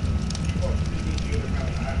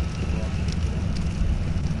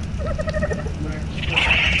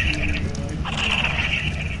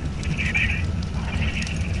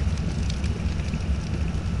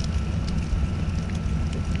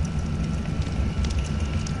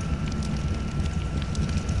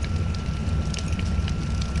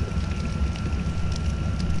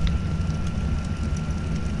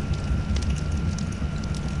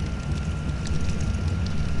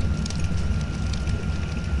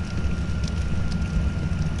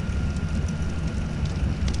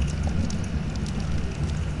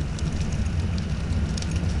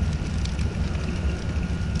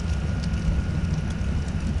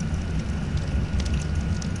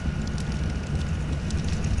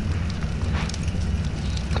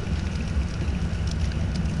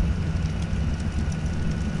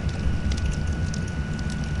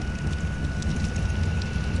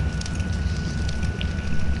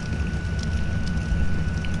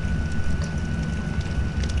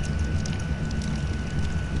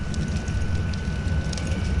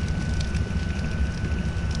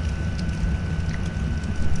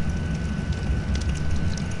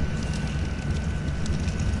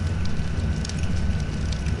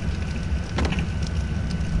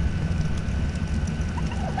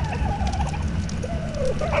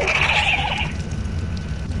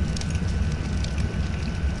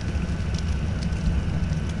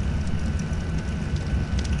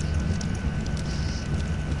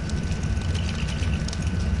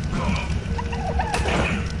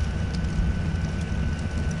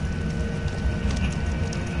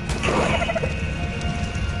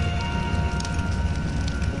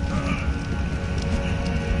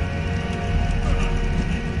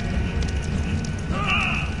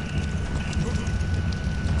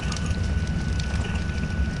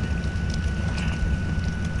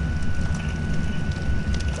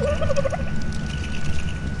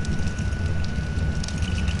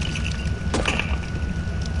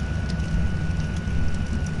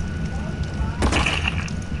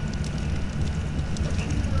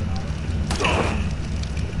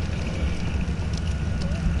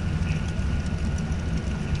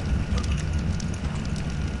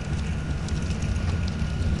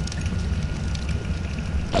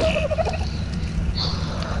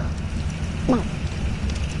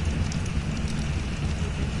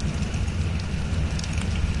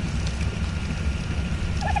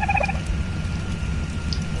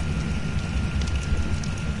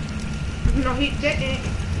 No, he didn't.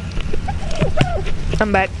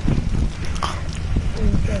 I'm back.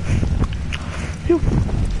 Okay.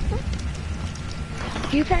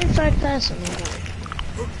 You playing third person or what?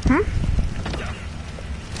 Hmm?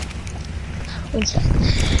 One sec.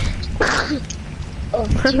 Oh,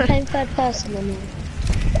 do you play third person or not?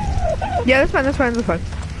 Yeah, that's fine, that's fine, that's fine.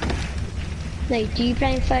 No, do you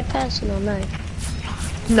play in third person or no?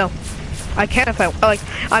 No. I can if I, like,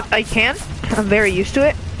 I can. I'm very used to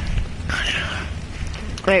it.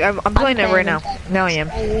 Like, I'm playing it right now. Now I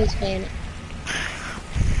am. I always playing it.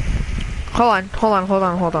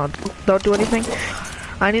 Hold on. Don't do anything.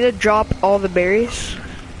 I need to drop all the berries.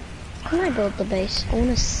 How do I build the base? I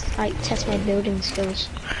want to, like, test my building skills.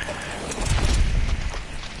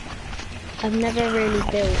 I've never really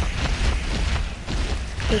built.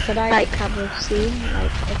 So could I, like, have a scene,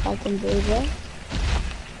 like, if I can build it?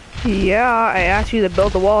 Yeah, I asked you to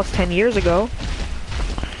build the walls 10 years ago.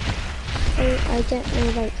 I don't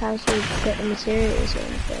know, like, how to get the materials or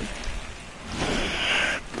anything.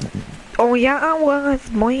 Oh yeah, I was,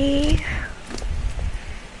 boy.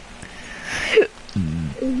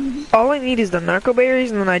 All I need is the narco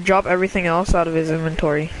berries, and then I drop everything else out of his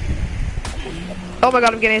inventory. Oh my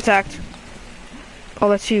god, I'm getting attacked. Oh,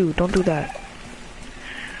 that's you. Don't do that.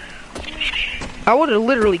 I would have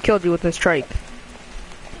literally killed you with this trike.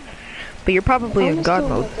 But you're probably in god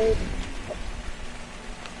mode.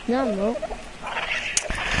 No, I'm not.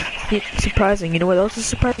 It's surprising. You know what else is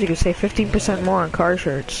surprising? You can save 15% more on car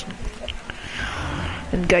shirts.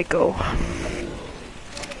 And Geico.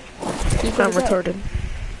 I'm retarded.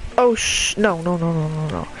 Oh,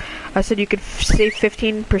 no. I said you could save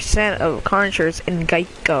 15% of car insurance in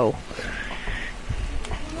Geico.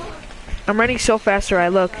 I'm running so fast, I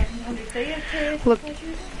look. Look.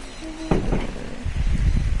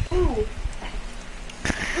 Ooh.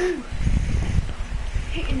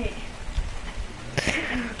 Hitting it.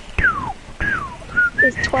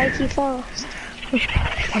 It's twice fast.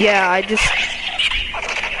 Yeah, I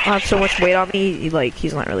have so much weight on me, like,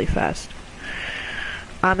 he's not really fast.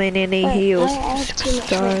 I'm in any heels,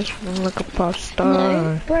 stars, I'm like a pop star.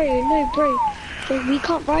 No, bro. We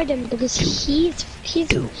can't ride him because he's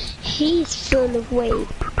full of weight.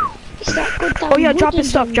 It's that goddamn Oh yeah, drop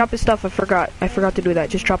his wooden stuff, I forgot to do that.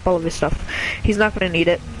 Just drop all of his stuff. He's not gonna need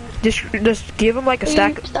it. Just give him like a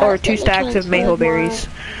stack or 2 stacks of mayho berries.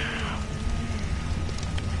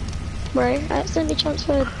 Right, I accidentally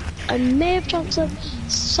transferred, I may have transferred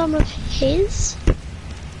some of his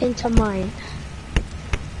into mine.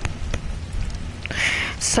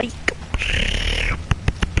 Psych.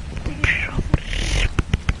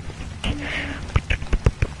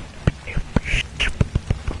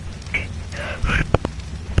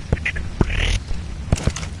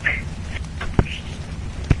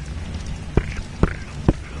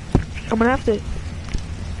 I'm gonna have to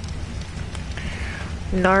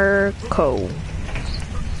narco.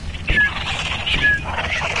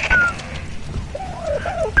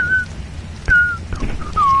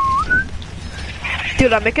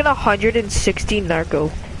 Dude, I'm making 160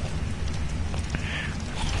 narcotics.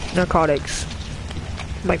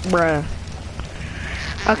 Like, bruh.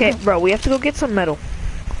 Okay, bro, we have to go get some metal.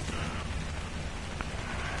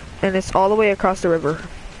 And it's all the way across the river.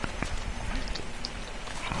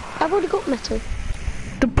 I've already got metal.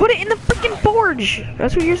 To put it in the freaking forge!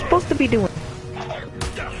 That's what you're supposed to be doing.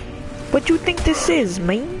 What you think this is,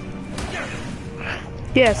 man?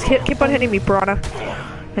 Yes, keep on hitting me, Piranha.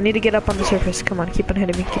 I need to get up on the surface. Come on, keep on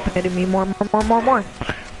hitting me. More.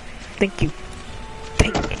 Thank you.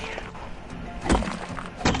 Thank you.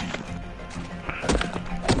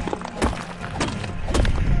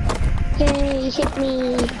 Yay, hit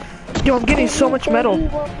me. Yo, I'm getting so much metal.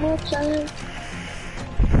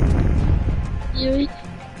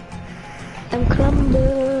 I'm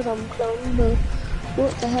clumbered.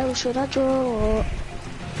 What the hell should I drop?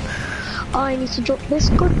 I need to drop this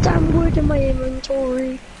goddamn wood in my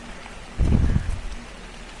inventory.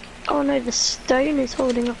 Oh no, the stone is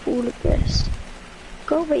holding up all of this.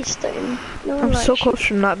 Go away, stone. No one I'm likes so you. close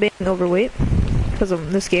from not being overweight. because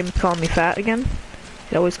of this game calling me fat again.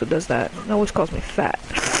 It always does that. It always calls me fat.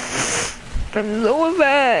 I'm so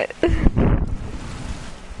fat.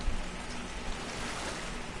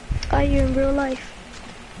 Are you in real life?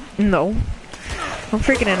 No. I'm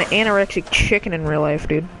freaking an anorexic chicken in real life,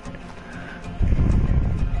 dude.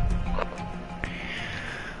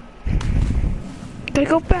 Gotta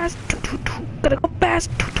go fast. Gotta go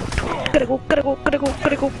fast. Gotta go fast. Gotta go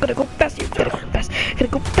fast. Gotta go fast. Gotta go fast. Gotta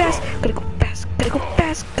go fast. Gotta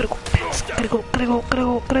go fast. Gotta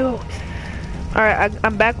go. Alright,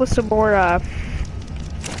 I'm back with some more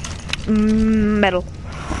metal.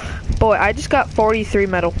 Boy, I just got 43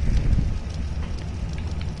 metal.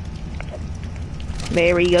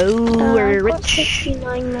 There we go. We're I've got rich.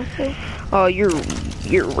 69 metal. Oh, you're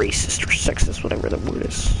racist or sexist, whatever the word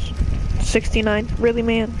is. 69? Really,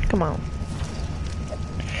 man? Come on.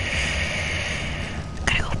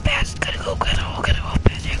 Gotta go fast. Gotta go fast.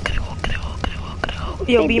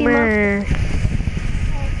 Yo, Hey, Beamer.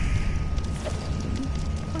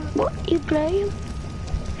 What you playing?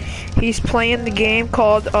 He's playing the game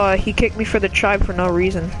called, he kicked me for the tribe for no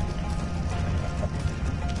reason.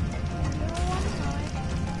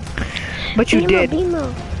 But you did.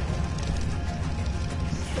 Beamer,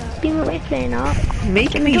 we're playing up.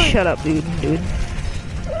 Make me shut up, dude. Do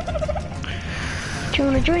you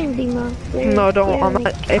wanna join, Beamer? No, don't. I'm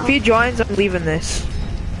not. If he joins, I'm leaving this.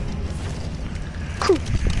 Cool.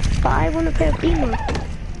 But I wanna play with Beamer.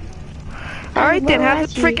 Alright then,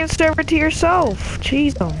 have the you? freaking server to yourself.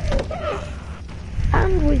 Jeez.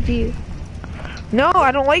 I'm with you. No,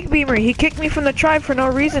 I don't like Beamer. He kicked me from the tribe for no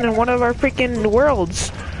reason in one of our freaking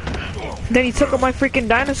worlds. Then he took all my freaking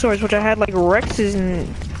dinosaurs, which I had like Rexes and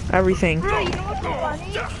everything. Bro, you know what's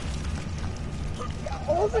funny?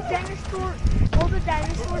 All the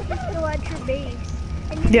dinosaurs are still at your base.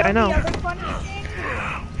 And you Yeah, I know. The other funny thing?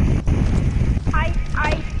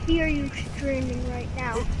 I hear you streaming right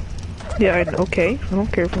now. Yeah, okay. I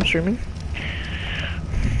don't care if I'm streaming.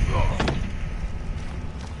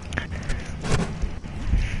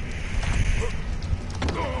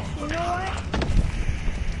 You know what?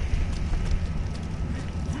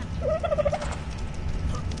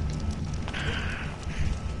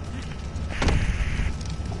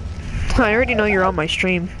 I already know you're on my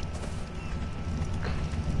stream.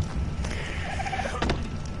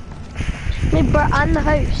 No, bro, I'm the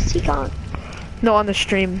host. He can't. No, on the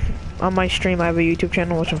stream. On my stream, I have a YouTube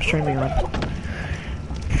channel which I'm streaming on.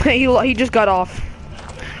 He just got off.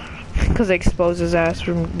 Because I exposed his ass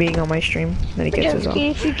from being on my stream. Then he gets his off.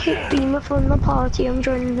 If you kick Beamer from the party, I'm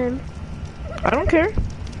joining him. I don't care.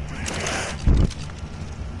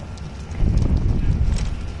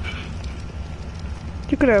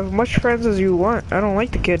 You could have as much friends as you want. I don't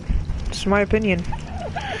like the kid. It's my opinion.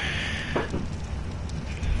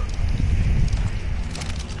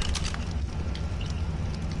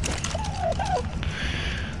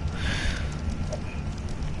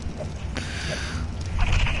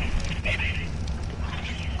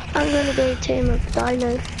 I'm gonna go team up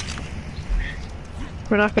Dino.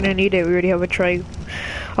 We're not gonna need it. We already have a tray.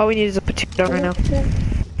 All we need is a potato right now.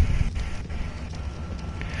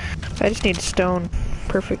 I just need stone.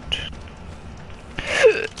 Perfect.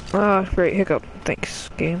 Ah, great hiccup. Thanks,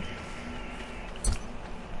 game.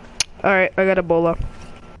 Alright, I got a bola.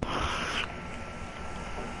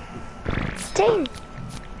 Team!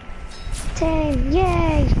 Team,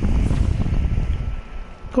 yay!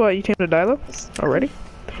 What, you tamed a Dilo? Already?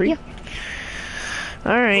 3? Yeah.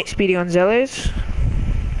 Alright, Speedy Gonzalez.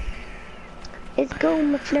 Let's go,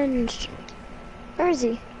 my friend. Where is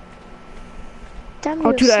he? Damn, Oh,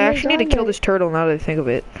 you're dude, I slow actually need to kill Dino. this turtle now that I think of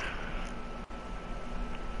it.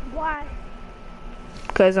 Why?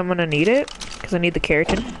 Because I'm gonna need it. Because I need the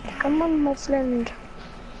keratin. Come on, my friend.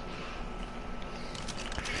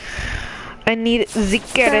 I need the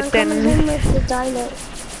I'm coming keratin. in with the Dino.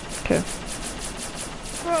 Okay.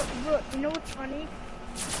 Bro, you know what's funny?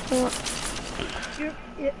 What?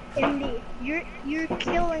 You're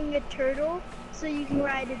killing a turtle so you can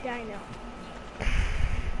ride a dino.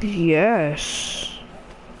 Yes.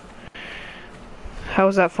 How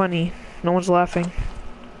is that funny? No one's laughing.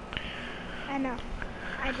 I know.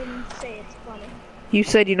 I didn't say it's funny. You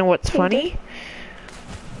said you know what's You funny?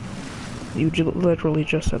 You literally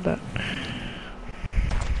just said that.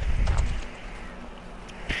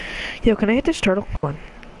 Yo, can I hit this turtle? Come on.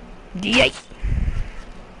 Yay!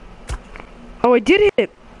 Oh, I did hit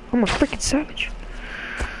it! I'm a freaking savage.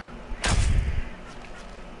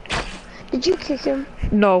 Did you kick him?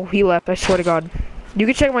 No, he left, I swear to God. You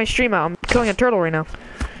can check my stream out. I'm killing a turtle right now.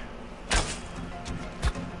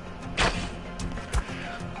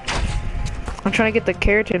 I'm trying to get the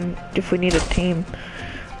keratin if we need a team.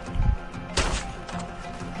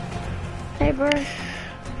 Hey, bro.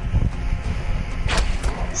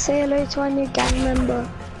 Say hello to our new gang member.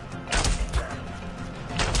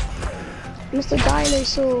 Mr.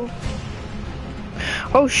 Dinosaur.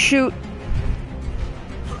 Oh shoot!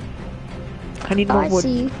 I need more I wood.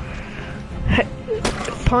 see you.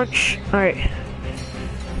 Punch. Alright.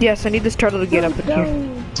 Yes, I need this turtle to get up in here.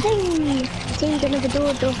 Ting! Ting, gonna the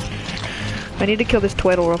door. I need to kill this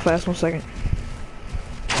turtle real fast. 1 second.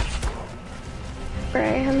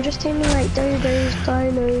 Right, I'm just taming like dodos,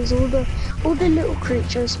 dinos, all the little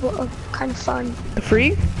creatures. What are kind of fun. The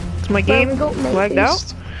free? Is my game lagged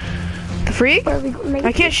out? The free?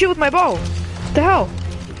 I can't shoot with my bow. What the hell?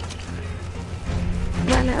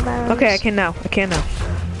 Ran out of arrows. Okay, I can now.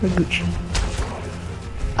 We're Gucci.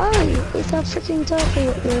 Oh, it's that freaking turtle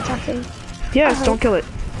you're attacking. Yes, don't kill it.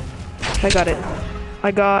 I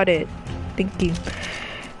got it. Thank you.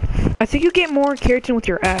 I think you get more keratin with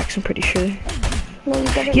your axe, I'm pretty sure. No, you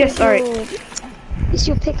get it. Yes, alright. It's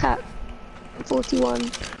your pickaxe. 41.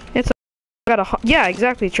 Yeah,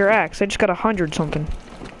 exactly, it's your axe. I just got 100 something.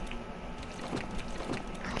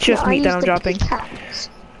 It's just meat that I'm dropping. Pickaxe.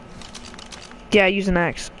 Yeah, I use an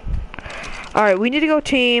axe. Alright, we need to go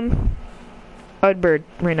team Udbird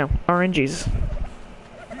right now. RNGs.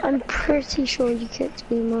 I'm pretty sure you kicked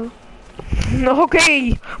me, Mo.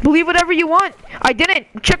 Okay, believe whatever you want. I didn't.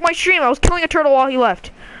 Check my stream. I was killing a turtle while he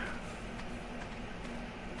left.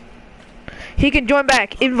 He can join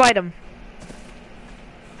back. Invite him.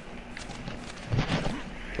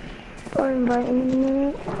 Or invite him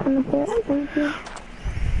in a bit.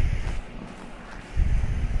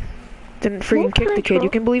 Didn't freaking kick the kid. You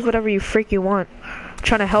can believe whatever you freak you want. I'm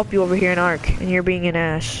trying to help you over here in Ark, and you're being an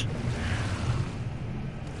ass.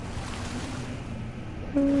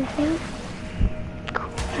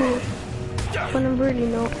 Cool. When I'm really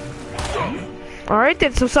not. Alright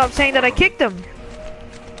then, so stop saying that I kicked him.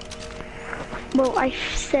 Well, I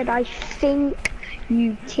said I think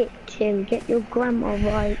you kicked him. Get your grammar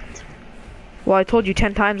right. Well, I told you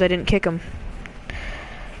 10 times I didn't kick him.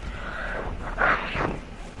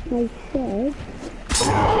 I said...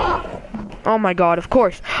 Oh my god, of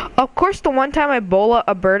course. Of course, the one time I bola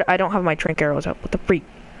a bird, I don't have my trank arrows out. What the freak?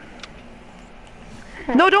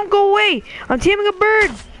 No, don't go away! I'm taming a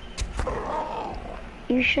bird!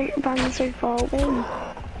 You shouldn't run so far away.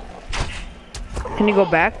 Can you go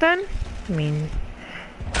back then? I mean...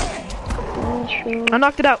 Sure. I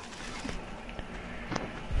knocked it out.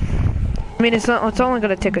 I mean, it's only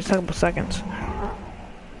gonna take a couple seconds.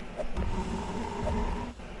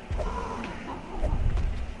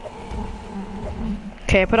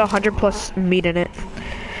 Okay, I put 100 plus meat in it.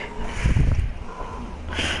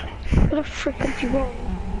 What the frick did you want?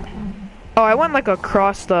 Oh, I went like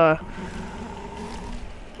across the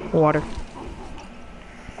water.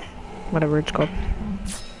 Whatever it's called.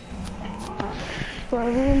 Bro,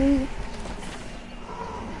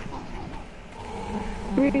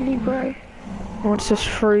 really, bro. Once this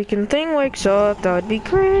freaking thing wakes up, that would be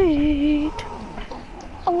great.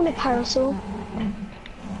 I want a parasol.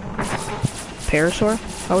 Parasaur?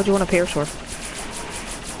 How would you want a parasaur?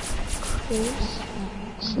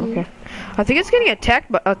 Okay. I think it's getting attacked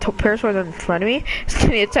by a parasaur in front of me. It's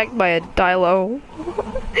getting attacked by a Dilo.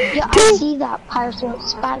 Yeah, I see that parasol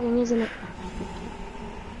spatting, isn't it?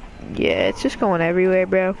 Yeah, it's just going everywhere,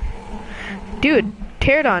 bro. Dude,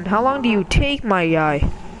 Pterodon, how long do you take, my guy?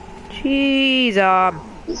 Jeez,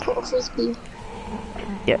 He's got a frisbee.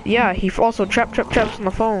 Yeah, he also traps on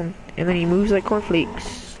the phone, and then he moves like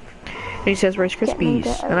cornflakes. And he says, "Rice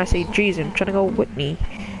Krispies," and I say, "Jeez, I'm trying to go with me."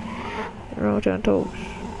 Roll on toes.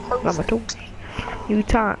 I'm a toes. You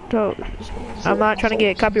top toes. I'm not trying to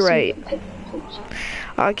get copyright.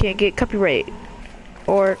 I can't get copyright,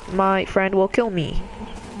 or my friend will kill me.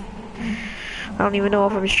 I don't even know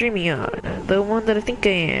if I'm streaming on the one that I think I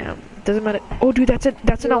am. Doesn't matter. Oh, dude, that's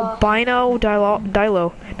an albino Dilo,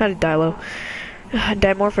 not a Dilo,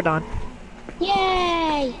 Dimorphodon.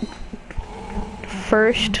 Yay!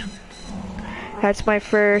 First, that's my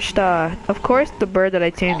first. Of course, the bird that I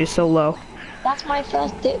tamed is so low. That's my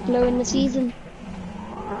first Diplo in the season.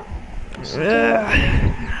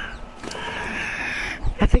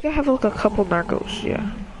 I think I have like a couple narcos. Yeah.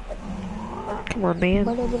 Come on, man.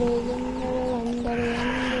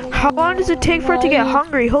 How long does it take for it to get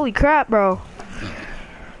hungry? Holy crap, bro.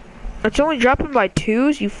 It's only dropping by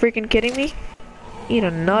 2s? You freaking kidding me? Eat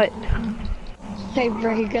a nut. Hey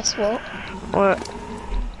bro, guess what? What?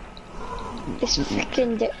 This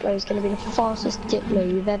freaking Diplo is gonna be the fastest Diplo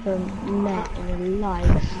you've ever met in your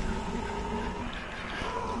life.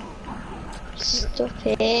 Stop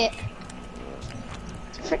it.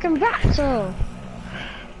 freaking raptor.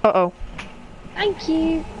 Uh-oh. Thank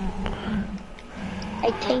you.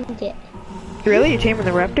 I tamed it. Really? You're taming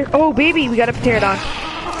the raptor? Oh, baby, we got a pterodon.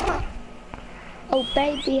 Oh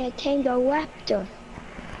baby, I tamed a raptor.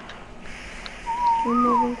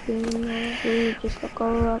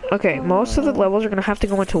 Okay, most of the levels are gonna have to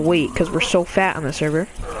go into weight because we're so fat on the server.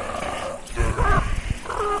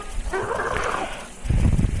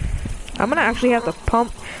 I'm gonna actually have to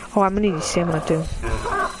pump. Oh, I'm gonna need stamina too.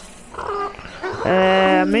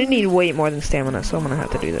 I'm gonna need weight more than stamina, so I'm gonna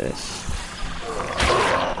have to do this.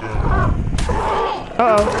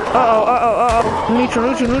 Uh-oh.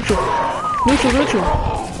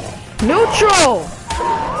 Neutral.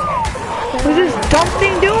 What is this dumb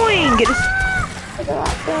thing doing? Get this.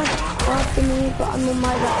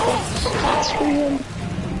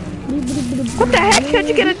 What the heck? How'd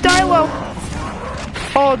you get a Dilo?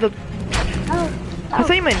 Oh, the... I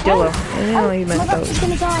thought you meant Dillo. I didn't know you meant those.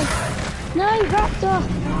 Gonna die. No, raptor.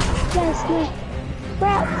 Yes, no.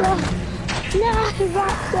 Raptor. No,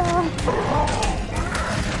 raptor.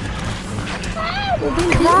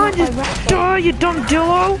 Come on, just die, you dumb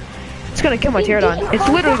Dillo! It's gonna kill my pterodon. It's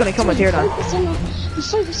literally gonna kill my pterodon. You're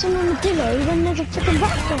focusing on the Dillo when there's a freaking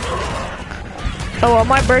raptor. Oh, well,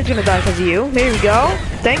 my bird's gonna die because of you. There we go.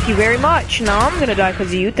 Thank you very much. Now I'm gonna die because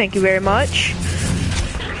of you. Thank you very much.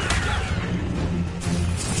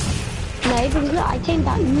 No, because look, I tamed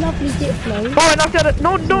that lovely Diplo. Oh, I knocked out a...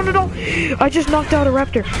 No. I just knocked out a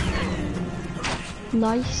raptor.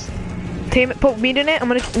 Nice. Tame it, poke meat in it. I'm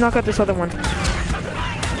gonna knock out this other one.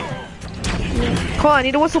 Hold on, I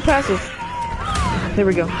need a whistle passive. There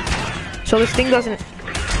we go. So this thing doesn't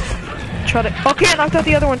try to... Okay, I knocked out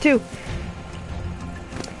the other one too.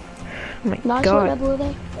 Oh my Nice, god. what level are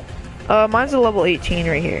they? Mine's a level 18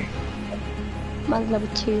 right here. Mine's level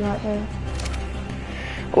 2 right there.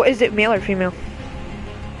 What is it, male or female?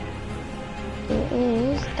 It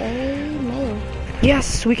is a male.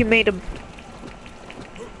 Yes, we can mate him.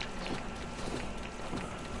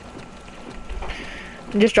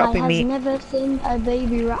 I'm just dropping meat. I have never seen a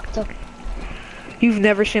baby raptor. You've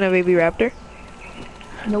never seen a baby raptor?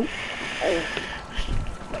 Nope.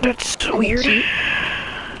 That's so weird.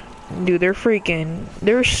 Dude, they're freaking...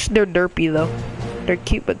 They're derpy though. They're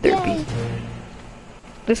cute but derpy. Yay.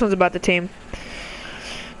 This one's about to tame.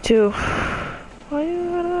 Too.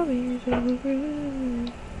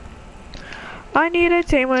 I need to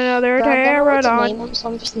tame another pterodon. So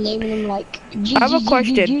I'm just naming them like I have a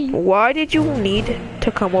question. Why did you need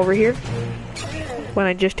to come over here when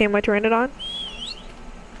I just tamed my pterodon?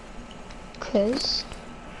 Cause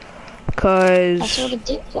I saw the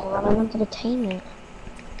Diplo and I wanted to tame it.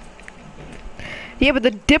 Yeah, but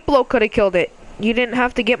the Diplo could have killed it. You didn't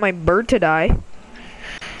have to get my bird to die.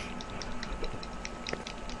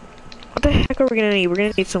 What the heck are we gonna need? We're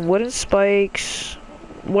gonna need some wooden spikes.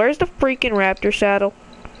 Where's the freaking raptor saddle?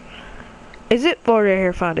 Is it? Oh, right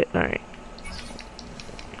here, found it. Alright.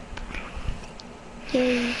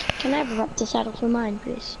 Yay. Can I have a raptor saddle for mine,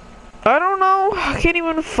 please? I don't know. I can't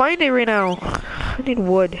even find it right now. I need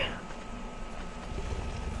wood.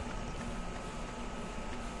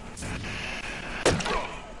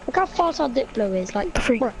 Look how fast our Diplo is. Like,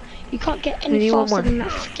 bro, you can't get any faster than that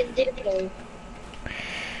freaking Diplo.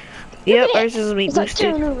 Yep, ours is meat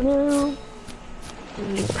boosted. Like,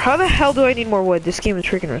 How the hell do I need more wood? This game is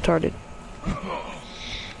freaking retarded.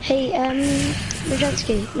 hey,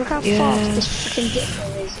 Rajensky, look how fast this freaking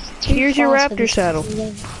Diplo is. Here's your raptor saddle.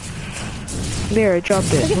 There, I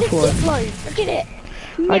dropped it on the floor. Look at it.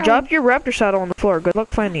 I dropped your raptor saddle on the floor. Good luck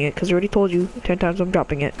finding it, because I already told you 10 times I'm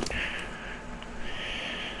dropping it.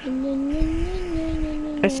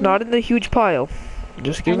 It's not in the huge pile.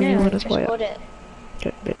 Just giving you one as well.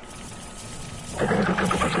 Okay, bit.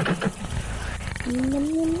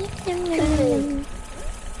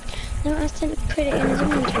 Now I have to put it in his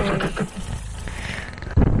inventory.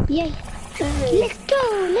 Yay! Let's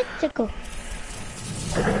go!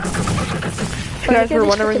 If you guys were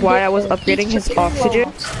wondering why I was upgrading his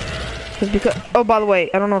oxygen, is because, oh, by the way,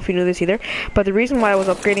 I don't know if you knew this either, but the reason why I was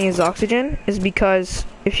upgrading his oxygen is because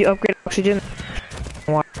if you upgrade oxygen,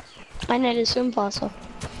 I know this swim faster.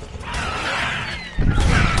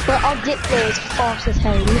 But our Diplo is fast as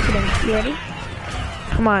hell. Look at him. You ready?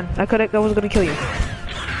 come on, I was gonna kill you.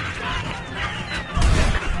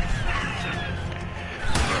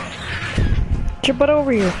 Get your butt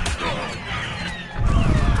over here.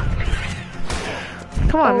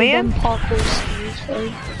 Come on, man.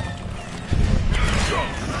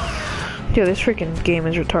 Dude, this freaking game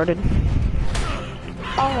is retarded.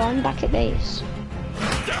 Oh, I'm back at base.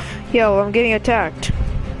 Yo, I'm getting attacked.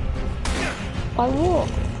 By what?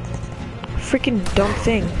 freaking dumb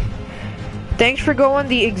thing. Thanks for going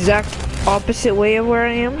the exact opposite way of where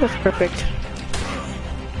I am. That's perfect.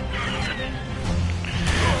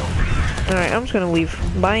 Alright, I'm just gonna leave.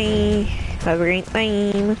 Bye. Have a great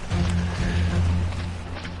time.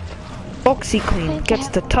 OxyClean gets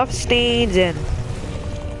the tough stains in.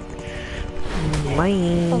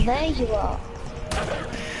 Bye. Oh, there you are.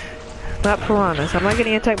 Not piranhas. I'm not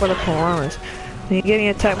getting attacked by the piranhas. You're getting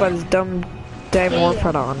attacked by this dumb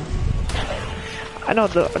Dimorphodon. I know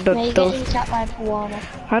No, you're those. getting attacked by a piranha.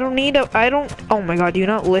 I don't need a. I don't. Oh my god! Do you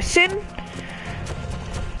not listen?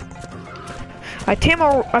 I tame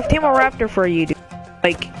a raptor for you, dude.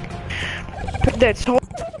 Like that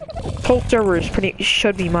whole server is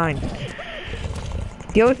should be mine.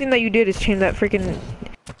 The only thing that you did is change that freaking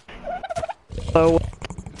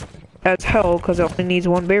as hell because it only needs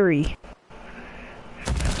one berry.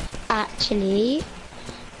 Actually,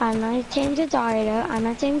 and I tamed a Dido, and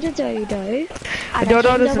I tamed a Dodo. A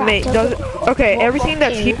Dodo doesn't make. Okay, everything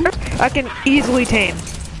that's here, I can easily tame.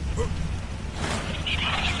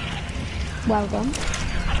 Well done.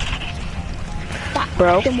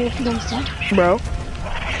 Bro. Bro.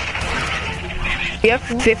 We have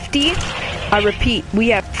 50. I repeat, we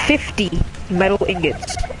have 50 metal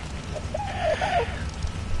ingots.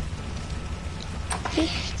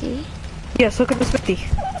 50? Yes, look at this 50.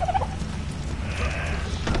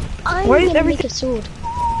 I'm Why is gonna everything? make a sword.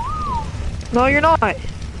 No, you're not.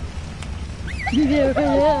 Yeah, I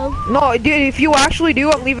am. No, dude, if you actually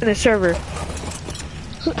do, I'm leaving the server.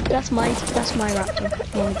 That's my raptor.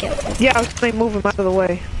 I wanna get it. Yeah, I was gonna move him out of the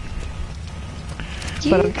way.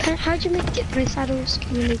 How'd you make it? My saddles,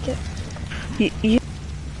 can you make it?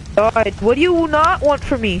 God, what do you not want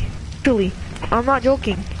from me? Actually, I'm not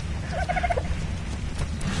joking.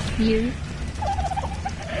 You.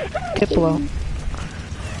 Diplo.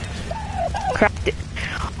 Craft it.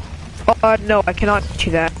 No, I cannot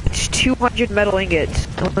do that. It's 200 metal ingots.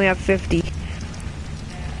 I only have 50.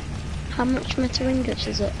 How much metal ingots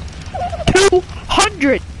is it?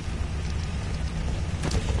 200!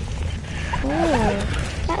 Oh,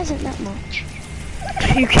 that isn't that much.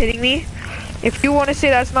 Are you kidding me? If you want to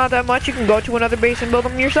say that's not that much, you can go to another base and build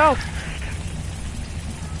them yourself.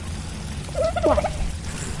 What?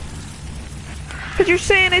 Because you're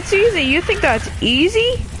saying it's easy. You think that's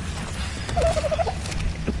easy?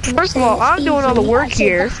 First of all, I'm doing all the work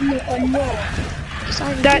here.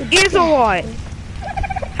 That is a lot.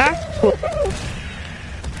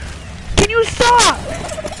 Can you stop?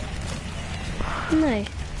 No,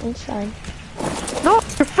 I'm fine. No,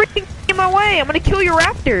 you're freaking in my way. I'm gonna kill your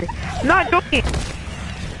raptor. I'm not joking.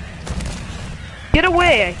 Get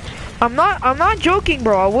away. I'm not joking,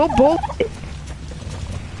 bro. I will bolt it.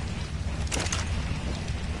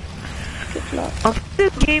 I'm taking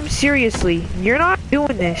this game seriously. You're not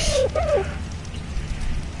doing this.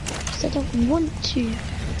 Because I don't want to.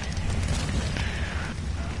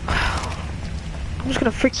 I'm just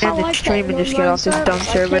gonna freaking end the stream and just get off this dumb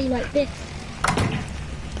server. I play like this.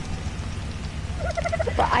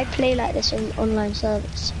 But I play like this on online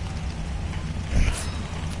servers.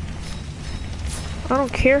 I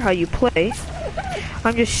don't care how you play.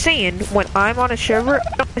 I'm just saying, when I'm on a server,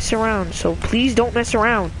 I don't mess around. So please don't mess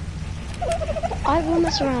around. I will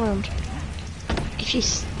mess around.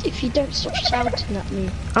 If you don't stop shouting at me.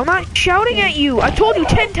 I'm not shouting at you. I told you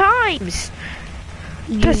 10 times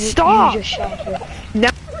to stop. You just shouted.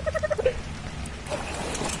 Now,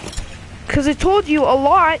 because I told you a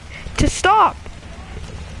lot to stop.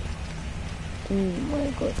 Oh my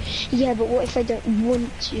god. Yeah, but what if I don't want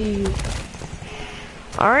to?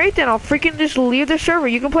 Alright, then I'll freaking just leave the server.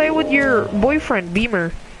 You can play with your boyfriend,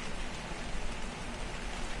 Beamer.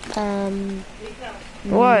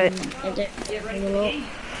 What? I don't know a lot.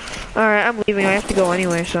 Alright, I'm leaving. I have to go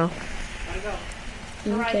anyway, so.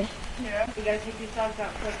 Okay.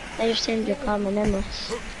 I just changed your car, my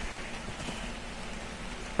nameless.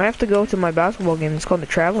 I have to go to my basketball game. It's called the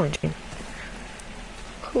traveling team.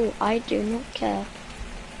 Cool, I do not care.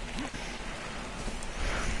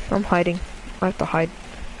 I'm hiding. I have to hide.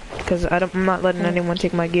 Because I'm not letting anyone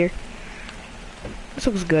take my gear. This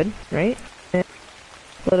looks good, right?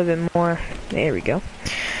 A little bit more. There we go.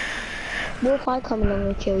 What if I come along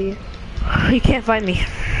and kill you? You can't find me.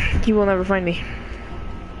 You will never find me.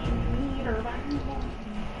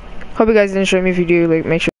 Hope you guys enjoyed me. If you do, like,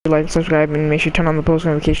 make sure you like, subscribe, and make sure you turn on the post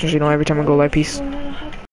notifications so you know every time I go live. Peace.